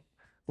 Right. you know,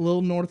 a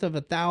little north of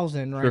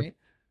 1,000, Sure. right?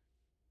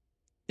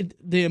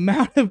 The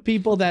amount of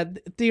people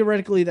that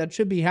theoretically that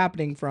should be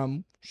happening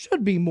from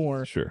should be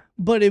more. Sure.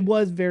 But it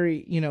was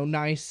very, you know,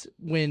 nice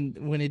when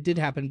it did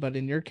happen. But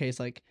in your case,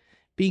 like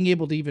being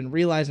able to even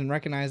realize and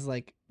recognize,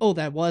 like, oh,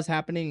 that was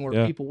happening, or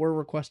Yeah. people were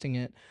requesting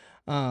it.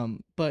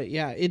 But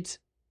yeah, it's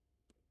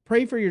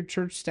pray for your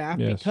church staff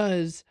Yes.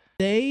 because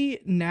they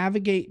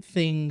navigate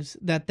things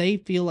that they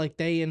feel like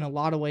they in a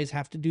lot of ways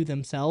have to do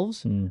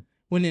themselves,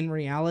 when in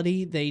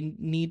reality they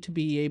need to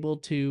be able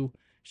to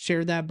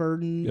share that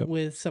burden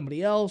with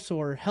somebody else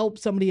or help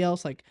somebody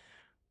else. Like,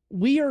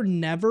 we are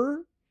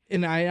never,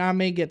 and I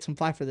may get some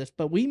flack for this,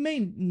 but we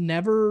may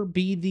never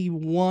be the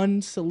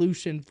one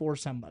solution for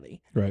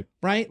somebody.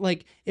 Right?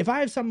 Like, if I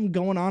have something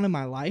going on in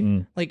my life,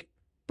 like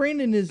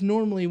Brandon is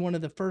normally one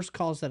of the first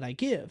calls that I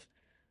give.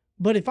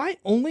 But if I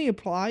only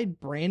applied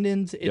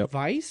Brandon's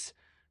advice,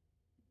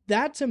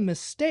 that's a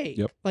mistake.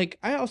 Like,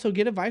 I also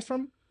get advice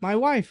from my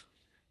wife,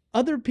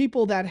 other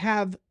people that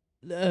have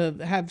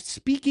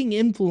speaking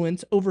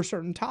influence over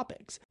certain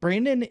topics.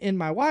 Brandon and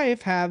my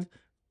wife have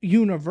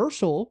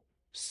universal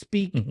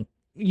speak,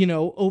 you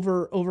know,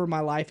 over my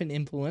life and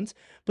influence.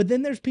 But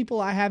then there's people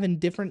I have in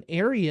different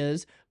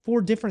areas for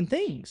different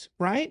things,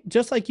 right?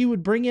 Just like you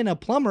would bring in a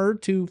plumber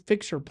to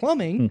fix your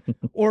plumbing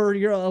or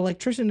your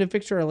electrician to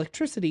fix your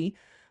electricity.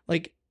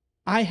 Like,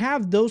 I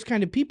have those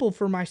kind of people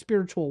for my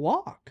spiritual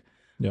walk.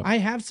 I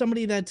have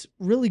somebody that's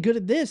really good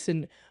at this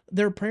and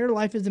their prayer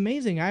life is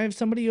amazing. I have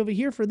somebody over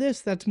here for this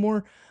that's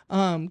more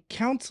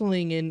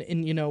counseling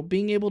and you know,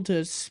 being able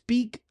to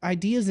speak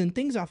ideas and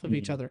things off of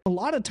each other. A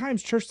lot of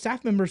times church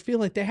staff members feel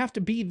like they have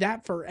to be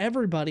that for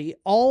everybody,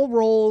 all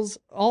roles,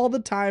 all the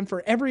time,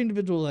 for every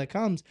individual that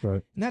comes.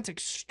 Right. And that's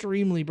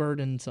extremely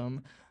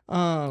burdensome.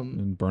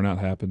 And burnout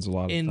happens a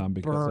lot of the time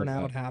because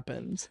burnout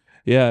happens.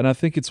 Yeah, and I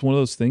think it's one of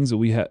those things that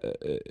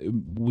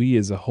we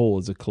as a whole,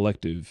 as a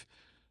collective,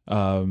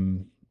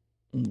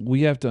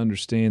 we have to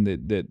understand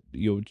that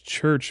you know,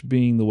 church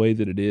being the way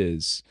that it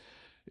is.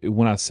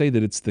 When I say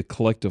that it's the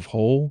collective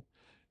whole,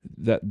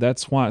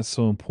 that's why it's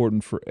so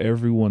important for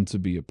everyone to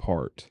be a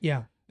part.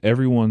 Yeah.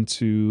 Everyone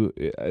to,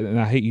 and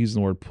I hate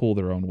using the word pull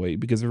their own weight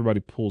because everybody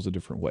pulls a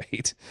different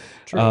weight.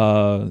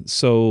 True.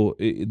 So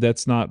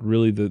that's not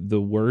really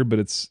the word, but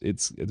it's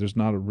there's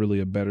not really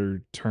a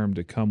better term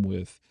to come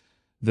with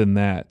than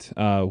that.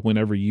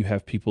 Whenever you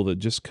have people that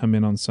just come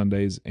in on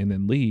Sundays and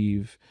then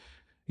leave,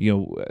 you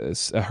know,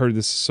 I heard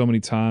this so many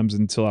times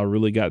until I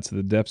really got to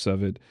the depths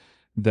of it,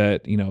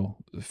 that, you know,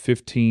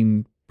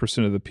 15%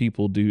 of the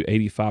people do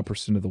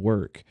 85% of the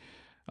work.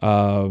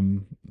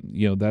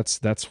 You know,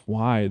 that's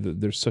why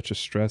there's such a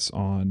stress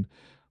on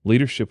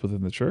leadership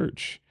within the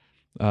church,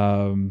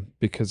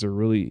 because there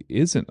really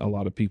isn't a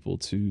lot of people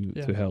to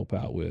help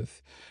out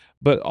with.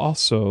 But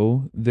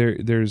also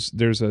there's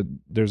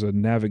a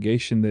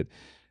navigation that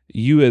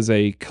you, as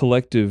a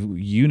collective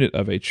unit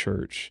of a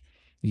church,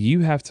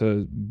 you have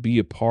to be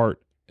a part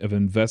of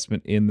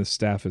investment in the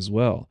staff as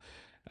well.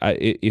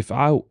 If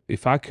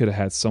I could have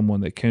had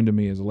someone that came to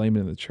me as a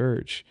layman in the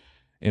church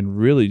and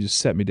really just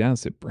set me down and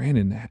said,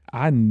 Brandon,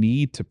 I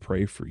need to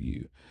pray for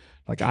you.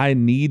 Like, I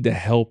need to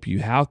help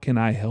you. How can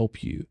I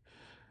help you?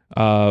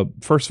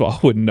 First of all, I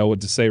wouldn't know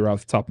what to say right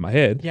off the top of my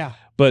head. Yeah.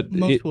 But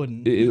most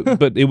wouldn't.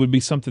 But it would be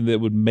something that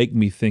would make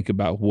me think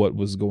about what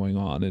was going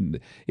on. And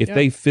if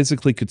they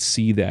physically could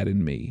see that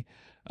in me,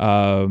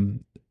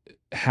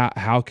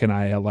 how can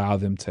I allow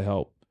them to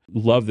help?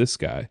 Love this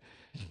guy.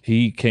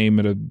 He came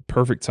at a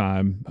perfect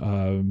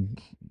time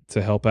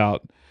to help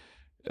out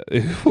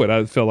when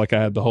I felt like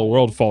I had the whole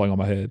world falling on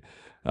my head.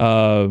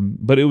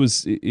 But it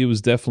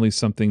was definitely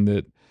something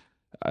that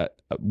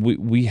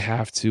we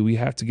have to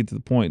get to the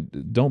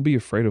point. Don't be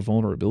afraid of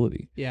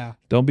vulnerability. Yeah.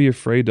 Don't be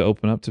afraid to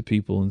open up to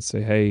people and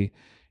say, hey,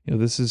 you know,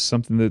 this is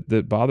something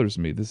that bothers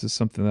me. This is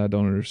something that I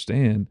don't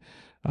understand.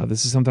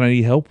 This is something I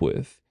need help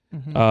with.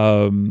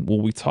 When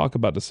we talk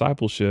about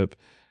discipleship,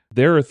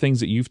 there are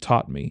things that you've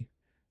taught me,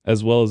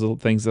 as well as the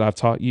things that I've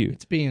taught you.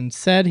 It's being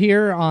said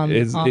here on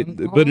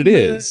it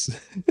is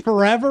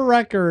forever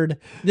record.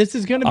 This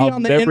is going to be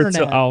on the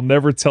internet. I'll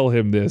never tell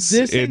him this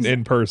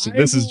in person.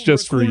 This is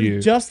just for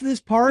you. Just this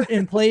part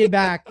and play it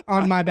back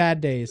on my bad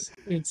days.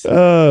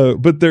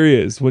 But there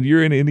is, when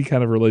you're in any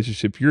kind of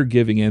relationship, you're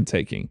giving and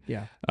taking.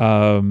 Yeah.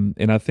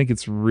 And I think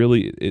it's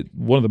really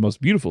one of the most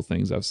beautiful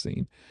things I've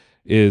seen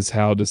is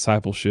how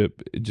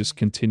discipleship just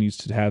continues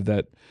to have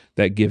that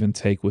give and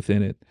take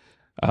within it.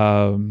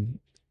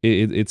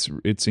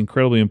 It's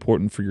incredibly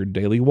important for your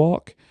daily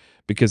walk,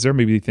 because there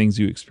may be things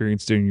you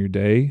experience during your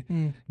day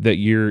Mm. that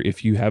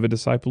if you have a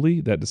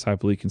disciplee, that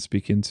disciplee can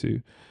speak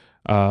into,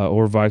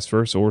 or vice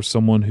versa, or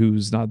someone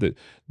who's not that.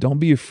 Don't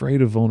be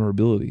afraid of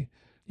vulnerability.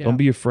 Yeah. Don't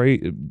be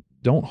afraid.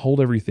 Don't hold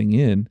everything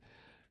in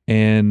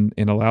and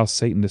allow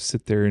Satan to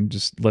sit there and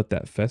just let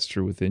that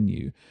fester within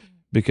you,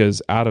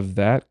 because out of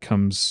that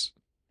comes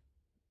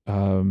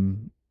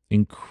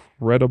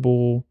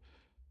incredible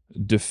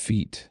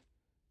defeat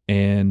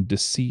and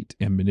deceit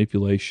and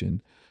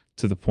manipulation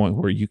to the point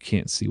where you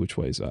can't see which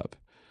way's up.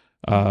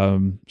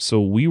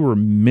 So we were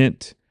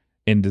meant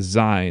and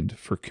designed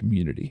for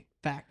community.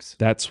 Facts.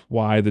 That's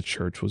why the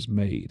church was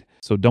made.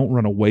 So don't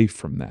run away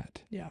from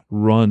that. Yeah.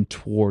 Run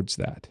towards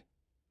that.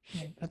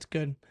 Yeah, that's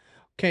good.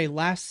 Okay,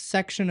 last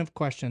section of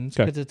questions,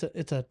 Okay. because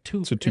it's a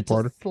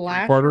two-parter.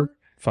 Two-parter?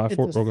 It's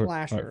a Okay.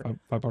 slasher.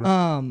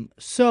 Five-parter.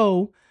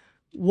 So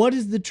what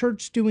is the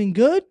church doing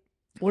good?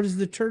 What is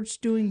the church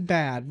doing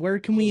bad? Where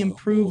can we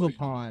improve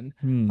upon?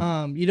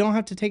 You don't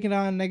have to take it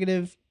on a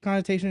negative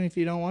connotation if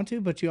you don't want to,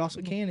 but you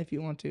also can if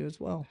you want to as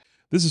well.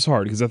 This is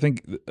hard because I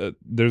think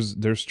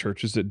there's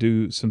churches that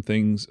do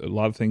a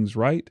lot of things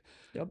right.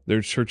 Yep.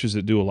 There's churches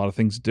that do a lot of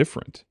things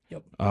different.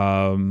 Yep.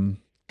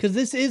 Because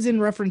this is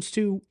in reference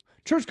to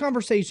Church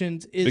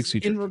Conversations is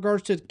in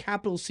regards to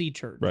capital C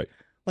church. Right.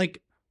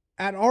 Like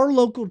at our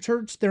local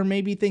church, there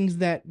may be things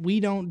that we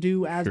don't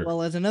do as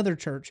well as another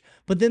church,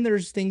 but then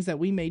there's things that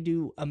we may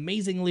do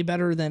amazingly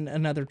better than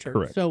another church.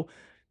 Correct. So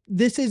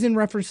this is in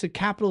reference to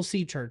capital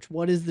C church.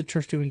 What is the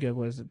church doing good?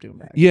 What is it doing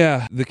bad?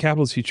 Yeah, the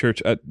capital C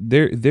church,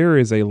 there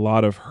is a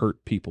lot of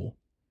hurt people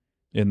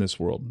in this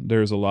world.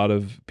 There's a lot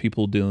of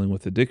people dealing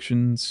with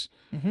addictions.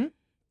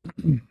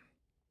 Mm-hmm.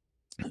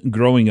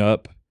 Growing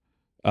up,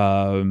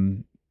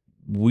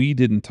 we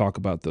didn't talk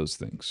about those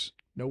things.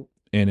 Nope.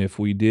 And if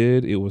we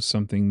did, it was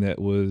something that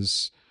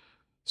was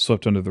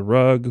swept under the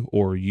rug,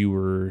 or you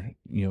were,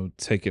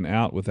 taken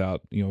out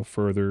without,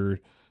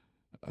 further.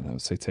 I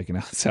would say taken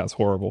out sounds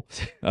horrible.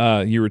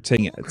 You were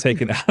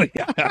taken out.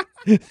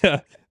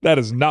 That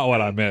is not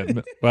what I meant.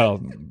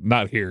 Well,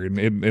 not here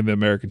in the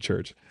American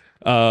church.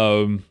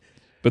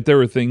 But there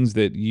were things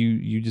that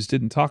you just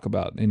didn't talk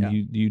about, and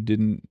you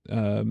didn't.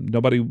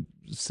 Nobody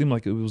seemed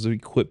like it was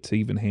equipped to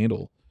even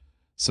handle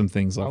some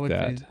things like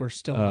that. We're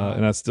still,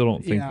 and I still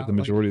don't think that the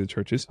majority of the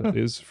church is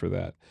for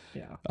that.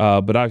 Yeah.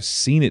 But I've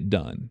seen it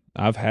done.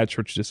 I've had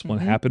church discipline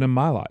happen in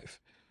my life.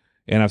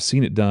 And I've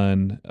seen it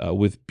done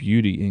with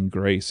beauty and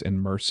grace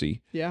and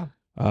mercy. Yeah.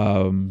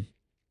 And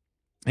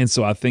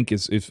so I think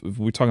if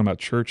we're talking about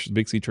church,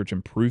 Big C Church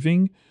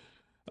improving,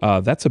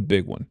 that's a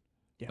big one.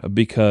 Yeah.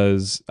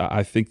 Because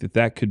I think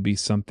that could be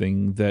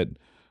something that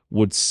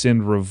would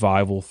send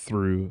revival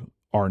through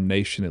our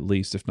nation, at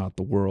least, if not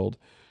the world,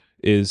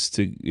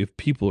 if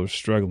people are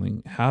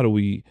struggling, how do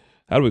we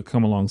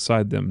come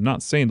alongside them?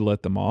 Not saying to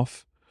let them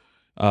off,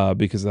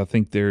 because I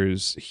think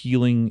there's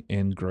healing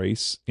and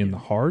grace in the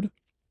hard.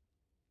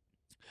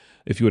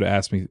 If you would have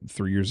asked me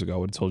 3 years ago, I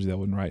would have told you that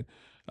wasn't right.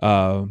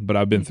 But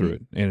I've been through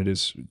it, and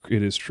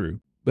it is true.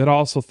 But I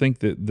also think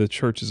that the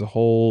church as a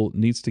whole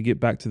needs to get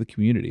back to the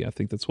community. I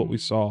think that's what we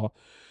saw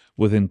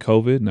within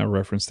COVID, and I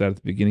referenced that at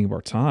the beginning of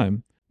our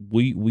time.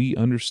 We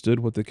understood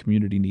what the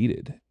community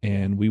needed,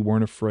 and we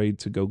weren't afraid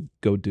to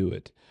go do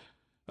it.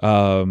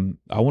 I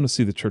want to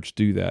see the church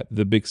do that,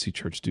 the Big C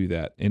Church do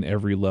that in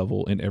every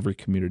level, in every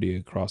community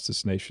across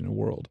this nation and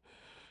world.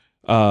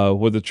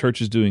 What the church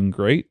is doing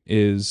great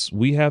is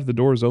we have the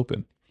doors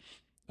open.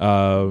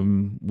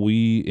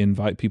 We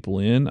invite people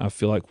in. I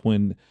feel like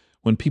when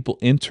people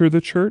enter the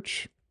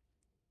church,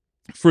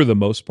 for the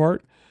most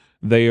part,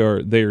 they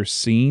are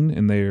seen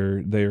and they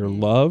are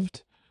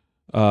loved.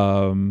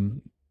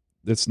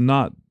 That's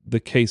not the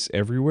case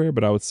everywhere,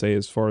 but I would say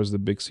as far as the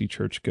Big C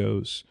Church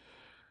goes,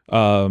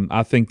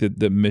 I think that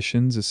the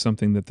missions is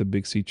something that the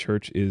Big C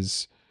Church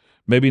is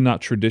maybe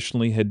not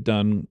traditionally had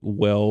done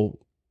well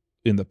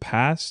in the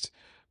past,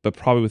 but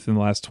probably within the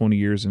last 20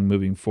 years and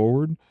moving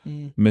forward,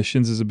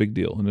 missions is a big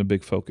deal and a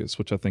big focus,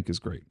 which I think is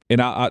great. And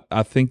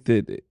I think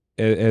that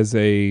as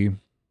a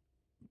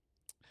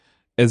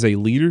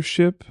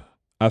leadership,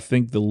 I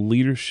think the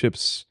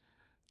leadership's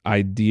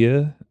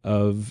idea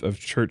of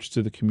church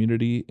to the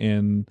community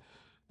and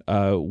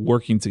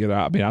working together.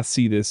 I mean, I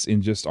see this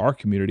in just our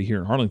community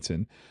here in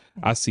Arlington.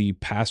 I see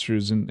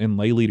pastors and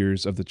lay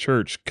leaders of the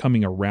church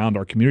coming around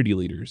our community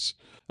leaders,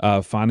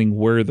 finding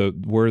where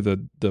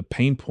the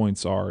pain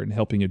points are and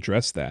helping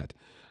address that.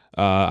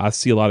 I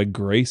see a lot of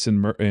grace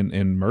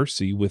and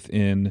mercy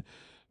within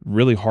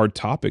really hard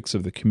topics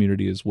of the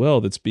community as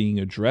well that's being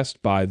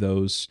addressed by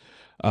those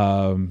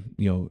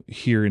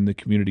here in the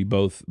community,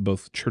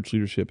 both church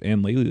leadership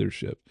and lay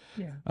leadership.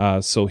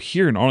 Yeah. So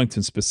here in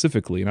Arlington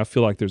specifically, and I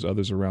feel like there's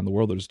others around the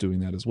world that is doing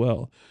that as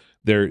well.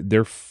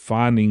 They're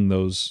finding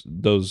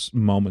those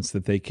moments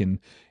that they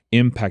can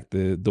impact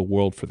the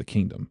world for the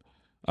kingdom,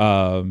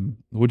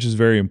 which is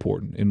very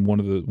important and one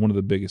of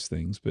the biggest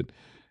things. But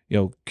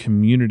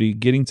community,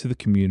 getting to the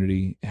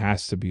community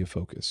has to be a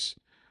focus.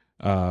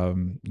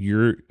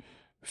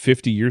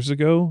 50 years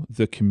ago,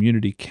 the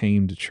community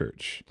came to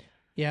church.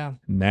 Yeah.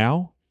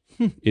 Now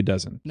It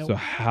doesn't. Nope. So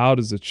how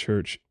does the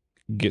church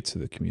get to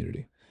the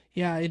community?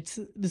 Yeah, it's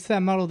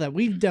that model that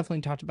we've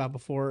definitely talked about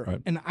before.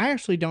 Right. And I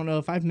actually don't know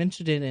if I've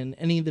mentioned it in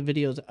any of the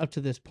videos up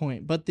to this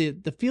point, but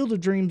the Field of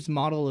Dreams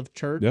model of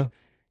church Yeah.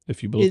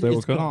 If you build it, they will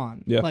is come.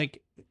 gone. Yeah.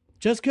 Like,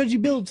 just because you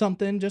build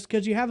something, just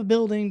because you have a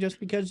building, just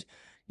because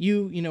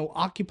you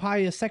occupy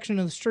a section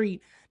of the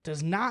street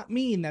does not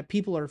mean that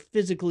people are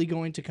physically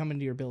going to come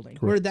into your building.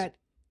 Where Correct. that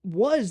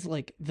was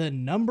like the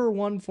number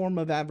one form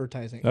of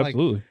advertising.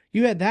 Absolutely. Like,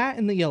 you had that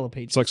in the Yellow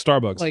Pages. It's like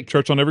Starbucks, Like,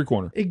 church on every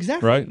corner.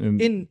 exactly. Right.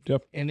 And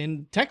and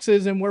in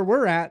Texas and where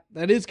we're at,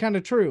 that is kind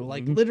of true.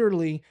 Like,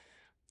 literally,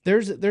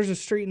 there's a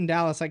street in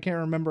Dallas, I can't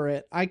remember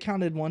it. I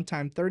counted one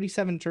time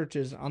 37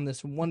 churches on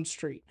this one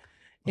street.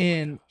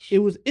 And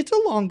it's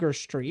a longer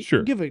street.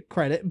 Sure. Give it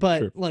credit,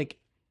 but like,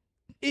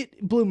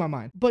 it blew my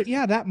mind. But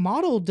yeah, that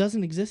model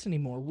doesn't exist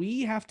anymore.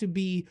 We have to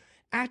be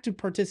active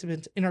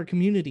participants in our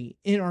community,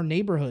 in our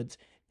neighborhoods,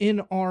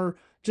 in our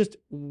just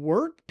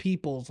work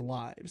people's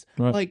lives.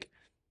 Right. Like,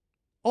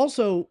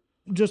 also,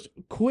 just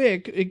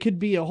quick, it could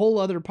be a whole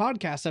other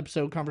podcast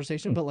episode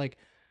conversation, but like,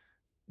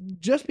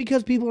 just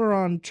because people are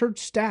on church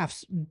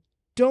staffs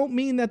don't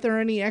mean that they're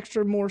any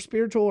extra more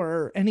spiritual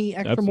or any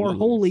extra more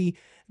holy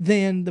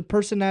than the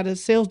person at a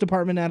sales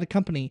department at a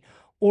company,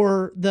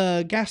 or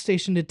the gas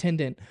station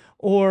attendant,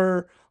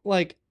 or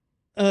like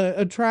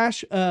a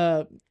trash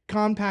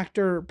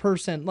compactor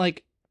person.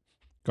 Like,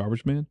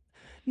 garbage man.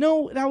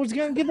 no, I was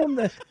gonna give them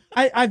the.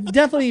 I've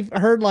definitely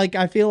heard, like,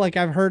 I feel like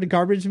I've heard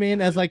garbage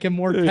man as like a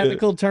more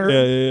technical term,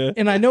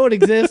 and I know it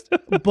exists,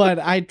 but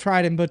I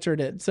tried and butchered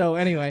it. So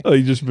anyway,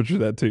 you just butchered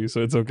that too,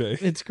 so it's okay.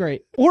 It's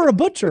great, or a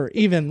butcher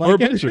even, like, or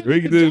a butcher.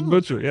 We can do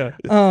butcher,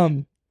 yeah.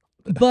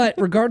 But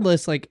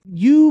regardless, like,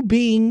 you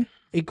being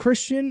a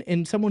Christian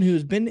and someone who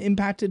has been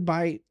impacted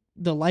by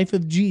the life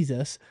of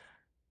Jesus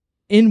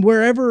in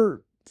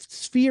wherever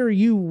sphere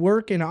you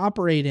work and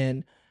operate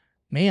in,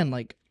 man,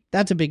 like,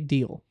 that's a big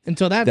deal. And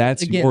so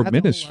that's again, your that's a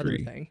whole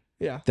ministry. other thing.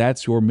 Yeah.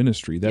 That's your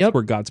ministry. That's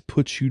where God's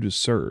put you to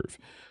serve.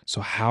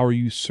 So how are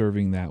you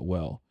serving that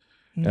well?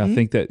 And I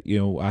think that,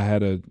 I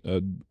had a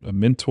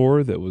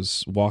mentor that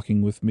was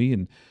walking with me,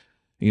 and,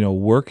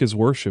 work as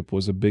worship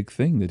was a big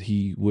thing that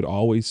he would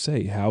always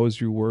say. How is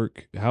your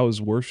work? How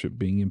is worship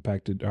being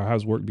impacted, or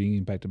how's work being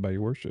impacted by your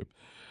worship?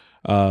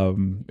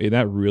 And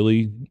that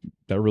really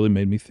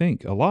made me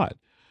think a lot.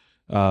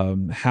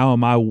 How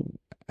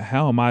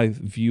am I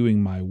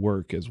viewing my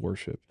work as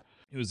worship?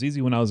 It was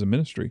easy when I was in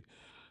ministry.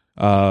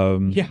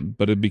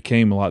 But it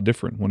became a lot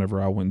different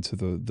whenever I went to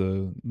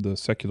the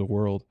secular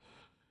world.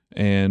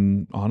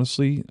 And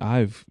honestly,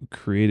 I've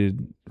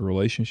created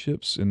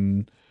relationships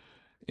and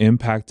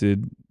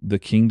impacted the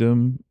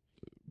kingdom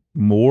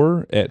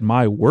more at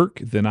my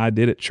work than I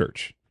did at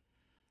church.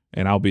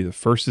 And I'll be the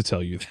first to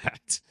tell you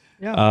that.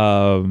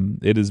 Yeah.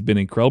 It has been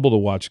incredible to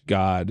watch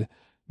God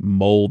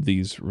mold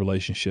these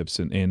relationships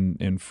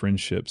and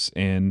friendships.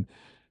 And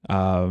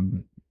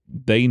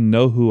they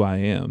know who I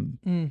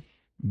am.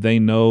 They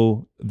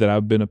know that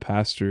I've been a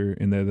pastor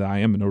and that I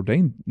am an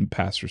ordained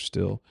pastor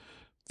still.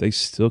 They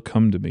still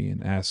come to me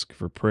and ask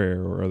for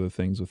prayer or other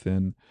things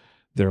within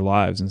their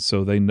lives. And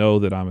so they know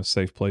that I'm a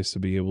safe place to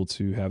be able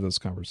to have those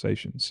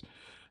conversations.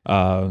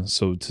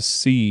 So to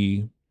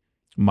see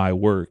my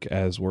work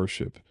as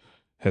worship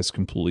has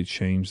completely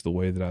changed the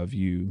way that I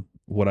view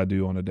what I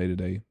do on a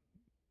day-to-day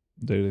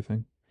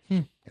thing.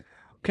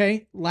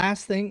 Okay.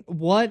 Last thing.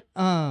 What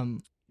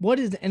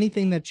is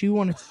anything that you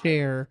want to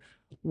share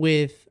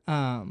with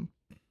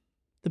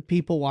the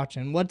people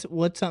watching?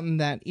 What's something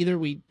that either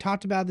we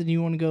talked about that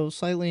you want to go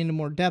slightly into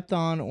more depth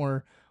on,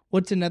 or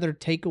what's another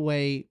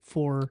takeaway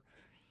for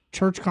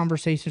church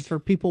conversations for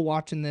people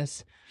watching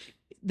this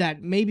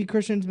that may be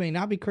Christians, may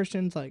not be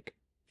Christians? Like,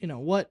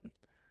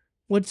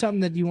 what's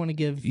something that you want to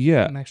give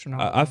some extra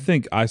knowledge I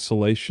think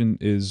isolation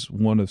is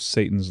one of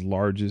Satan's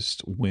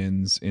largest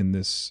wins in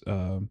this.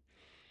 And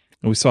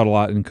we saw it a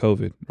lot in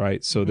COVID,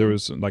 right? So there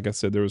was, like I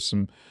said, there was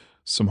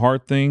some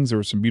hard things. There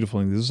were some beautiful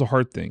things. This is a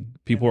hard thing.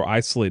 People are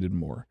isolated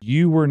more.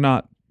 You were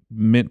not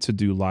meant to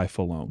do life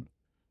alone.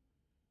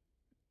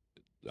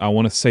 I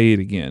want to say it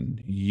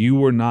again. You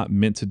were not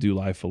meant to do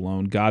life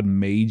alone. God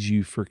made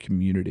you for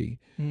community.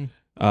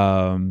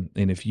 And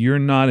if you're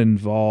not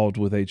involved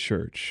with a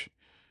church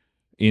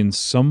in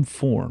some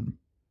form,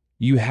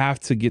 you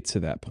have to get to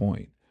that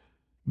point,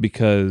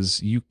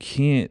 because you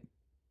can't,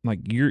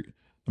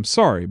 I'm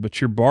sorry, but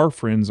your bar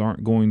friends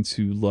aren't going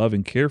to love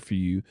and care for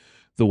you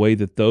the way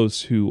that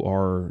those who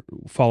are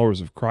followers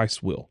of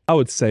Christ will. I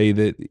would say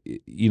that,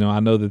 I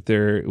know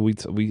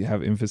that we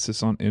have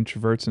emphasis on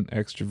introverts and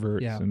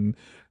extroverts and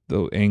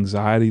the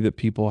anxiety that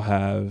people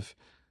have.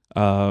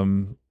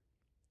 God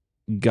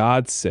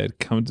said,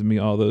 "Come to me,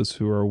 all those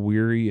who are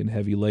weary and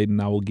heavy laden,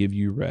 I will give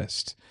you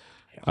rest."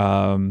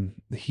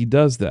 He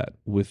does that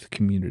with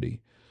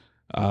community.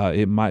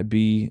 It might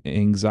be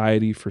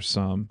anxiety for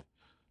some,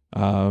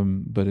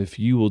 but if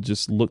you will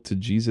just look to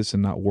Jesus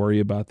and not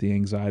worry about the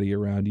anxiety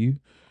around you,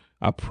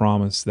 I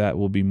promise that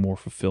will be more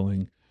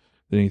fulfilling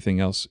than anything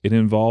else. It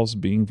involves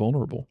being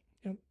vulnerable.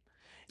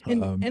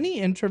 And any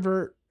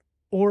introvert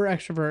or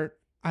extrovert.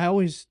 I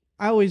always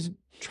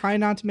try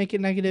not to make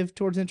it negative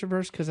towards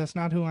introverts because that's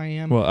not who I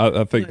am. Well,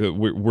 I think that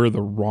we're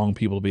the wrong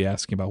people to be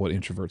asking about what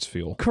introverts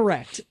feel.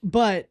 Correct.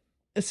 But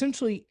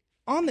essentially,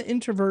 on the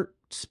introvert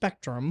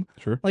spectrum,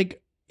 Sure.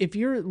 like if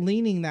you're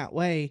leaning that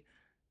way,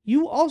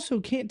 you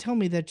also can't tell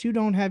me that you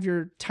don't have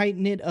your tight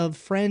knit of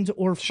friends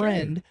or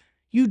friend. Sure.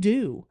 You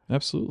do.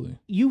 Absolutely.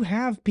 You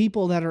have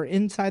people that are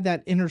inside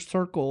that inner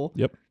circle.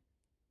 Yep.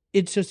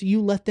 It's just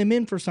you let them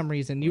in for some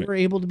reason. You Right. were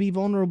able to be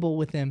vulnerable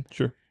with them.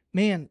 Sure.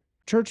 Man,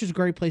 church is a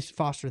great place to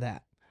foster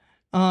that.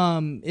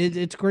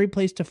 It's a great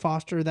place to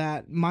foster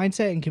that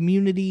mindset and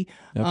community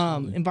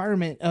Absolutely.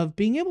 environment of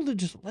being able to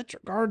just let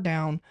your guard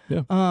down.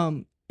 Yeah.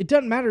 It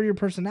doesn't matter your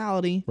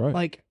personality. Right.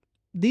 Like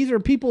these are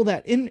people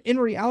that in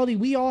reality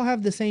we all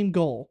have the same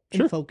goal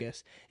and Sure.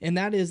 focus, and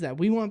that is that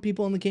we want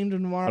people in the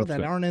kingdom tomorrow that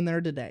 100%. aren't in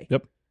there today.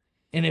 Yep.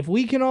 And if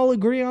we can all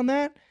agree on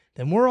that,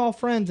 then we're all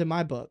friends in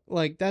my book.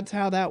 Like that's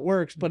how that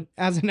works. But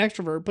as an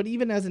extrovert, but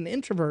even as an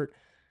introvert,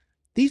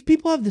 these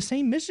people have the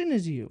same mission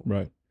as you.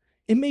 Right.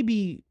 It may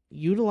be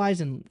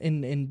utilized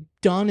and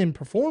done and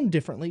performed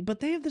differently, but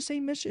they have the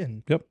same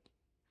mission. Yep.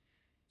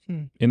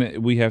 Hmm. And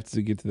we have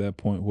to get to that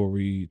point where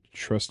we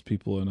trust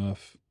people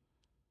enough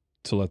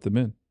to let them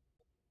in.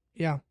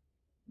 Yeah.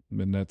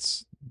 And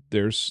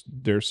there's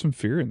some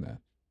fear in that.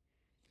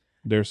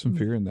 There's some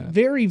fear in that.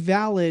 Very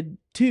valid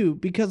too,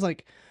 because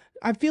like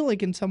I feel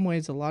like in some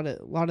ways a lot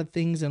of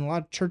things and a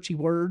lot of churchy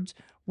words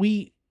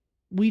we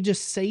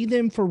just say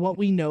them for what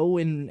we know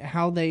and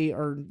how they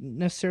are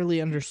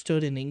necessarily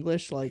understood in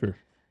English. Like, Sure.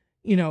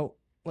 you know,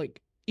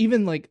 like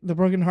even like the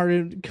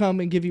brokenhearted come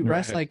and give you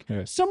rest. Right, Like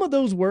right. some of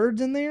those words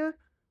in there,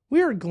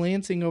 we are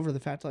glancing over the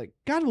fact like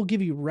God will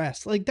give you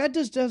rest. Like that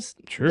just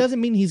Sure.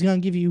 doesn't mean he's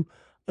going to give you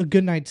a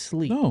good night's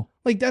sleep. No.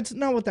 Like that's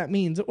not what that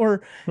means.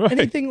 Or Right.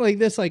 anything like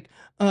this. Like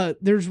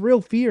there's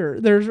real fear.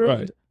 There's real,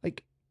 Right.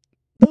 like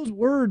those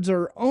words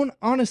are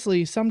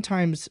honestly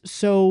sometimes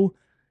so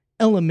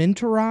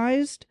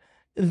elementarized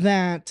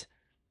that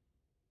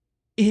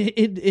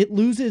it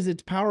loses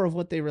its power of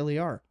what they really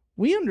are.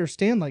 We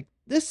understand like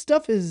this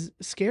stuff is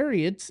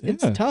scary. It's Yeah.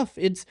 tough.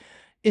 It's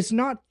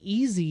not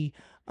easy.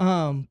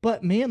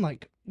 But man,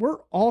 like we're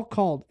all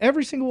called.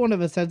 Every single one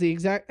of us has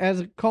as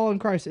a call in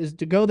Christ is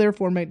to go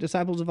therefore make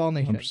disciples of all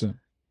nations. 100%.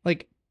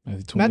 Like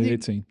Matthew Matthew-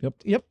 28:18. Yep.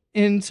 Yep.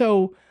 And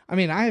so, I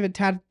mean, I have it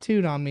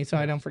tattooed on me so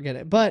I don't forget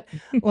it. But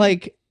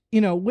like,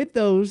 with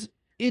those,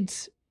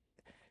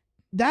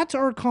 that's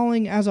our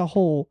calling as a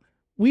whole.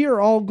 We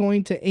are all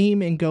going to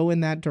aim and go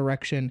in that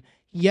direction.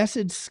 Yes,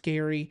 it's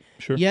scary.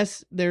 Sure.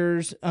 Yes,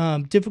 there's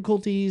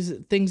difficulties,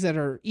 things that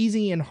are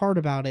easy and hard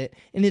about it.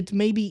 And it's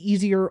maybe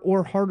easier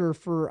or harder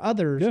for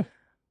others. Yeah.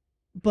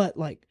 But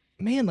like,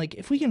 man, like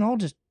if we can all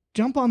just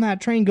jump on that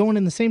train going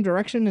in the same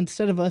direction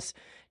instead of us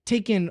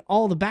taking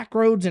all the back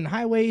roads and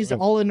highways Right.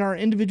 all in our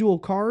individual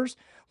cars,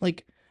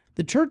 like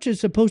the church is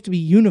supposed to be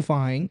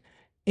unifying.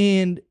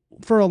 And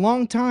for a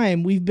long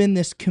time, we've been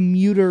this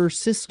commuter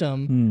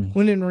system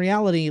when in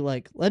reality,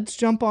 like, let's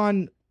jump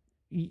on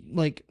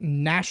like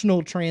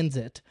national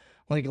transit.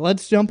 Like,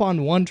 let's jump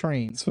on one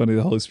train. It's funny.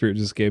 The Holy Spirit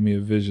just gave me a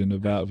vision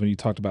about when you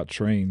talked about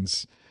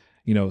trains.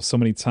 So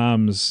many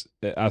times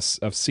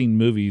I've seen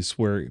movies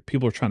where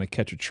people are trying to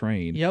catch a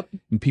train. Yep.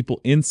 And people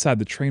inside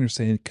the train are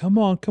saying, come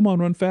on,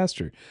 run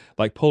faster.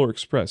 Like Polar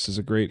Express is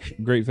a great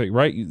thing,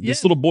 right?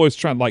 This little boy's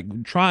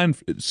trying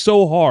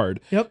so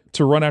hard Yep.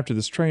 to run after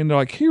this train. They're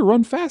like, here,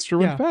 run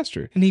faster.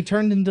 And he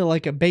turned into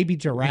like a baby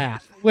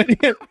giraffe when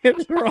it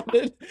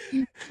running.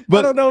 I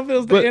But- don't know if it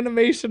was but- the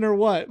animation or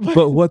what.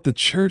 But what the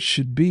church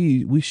should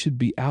be, we should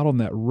be out on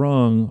that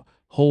rung,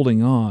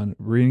 holding on,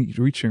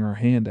 reaching our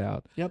hand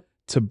out. Yep.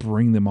 To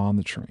bring them on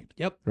the train.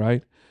 Yep.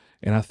 Right.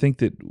 And I think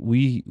that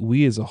we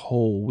as a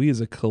whole, we as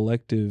a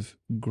collective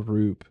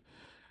group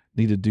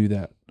need to do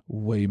that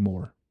way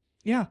more.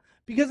 Yeah.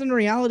 Because in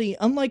reality,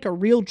 unlike a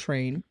real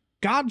train,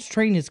 God's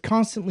train is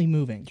constantly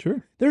moving.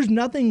 Sure. There's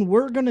nothing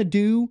we're going to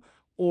do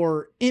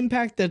or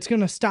impact that's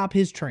going to stop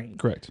his train.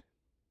 Correct.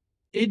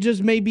 It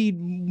just may be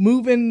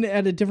moving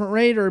at a different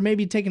rate or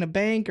maybe taking a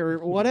bank or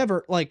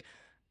whatever. Like,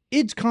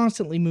 it's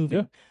constantly moving.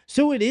 Yeah.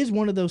 So it is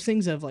one of those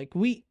things of like,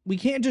 we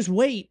can't just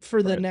wait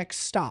for the Right. next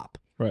stop.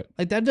 Right.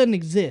 Like that doesn't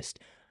exist.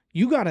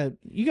 You gotta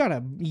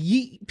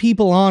yeet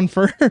people on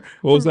for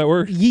What was that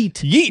word? Yeet.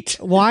 Yeet.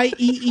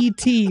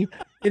 YEET.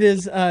 It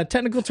is a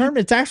technical term.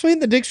 It's actually in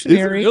the Is it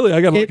dictionary. really?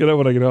 I gotta look it up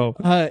when I get home.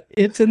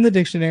 It's in the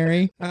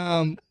dictionary.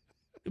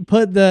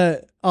 Put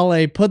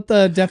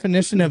the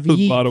definition of The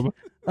yeet bottom.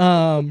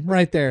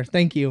 right there.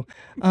 Thank you.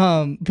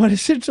 But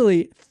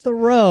essentially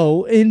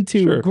throw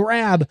into, Sure.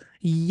 grab,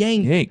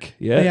 yank. Yank.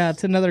 Yes. Yeah,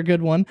 it's another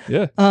good one.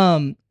 Yeah.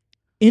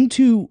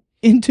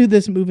 Into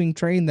this moving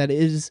train that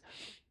is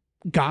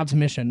God's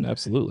mission.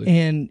 Absolutely.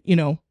 And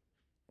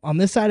on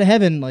this side of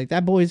heaven, like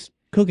that boy's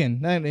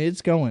cooking.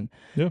 It's going.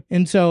 Yeah.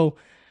 And so,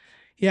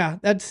 yeah,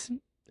 that's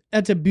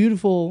a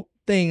beautiful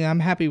thing. I'm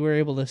happy we're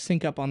able to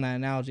sync up on that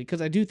analogy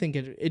because I do think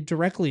it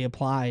directly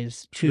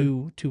applies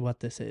to what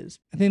this is.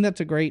 I think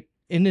that's a great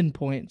ending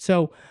point.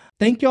 So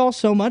thank y'all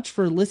so much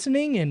for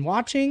listening and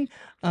watching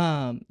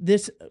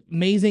this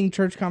amazing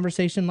church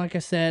conversation. Like I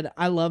said,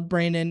 I love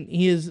Brandon.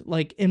 He is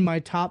like in my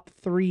top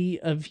 3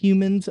 of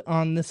humans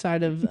on this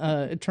side of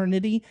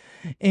eternity.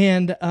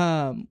 And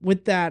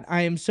with that,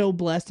 I am so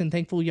blessed and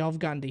thankful y'all have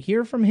gotten to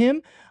hear from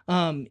him.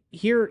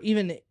 Hear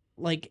even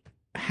like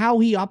how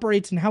he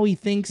operates and how he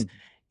thinks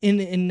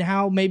and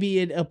how maybe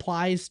it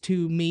applies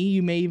to me.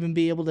 You may even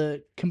be able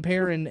to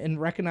compare and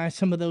recognize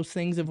some of those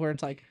things of where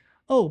it's like,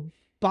 oh,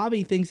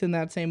 Bobby thinks in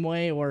that same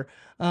way, or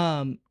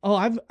oh,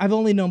 I've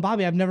only known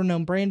Bobby, I've never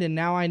known Brandon.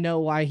 Now I know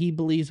why he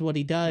believes what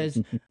he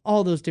does.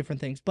 All those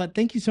different things. But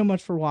thank you so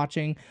much for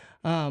watching.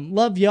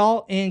 Love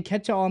y'all, and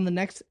catch y'all on the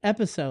next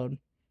episode.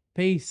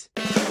 Peace.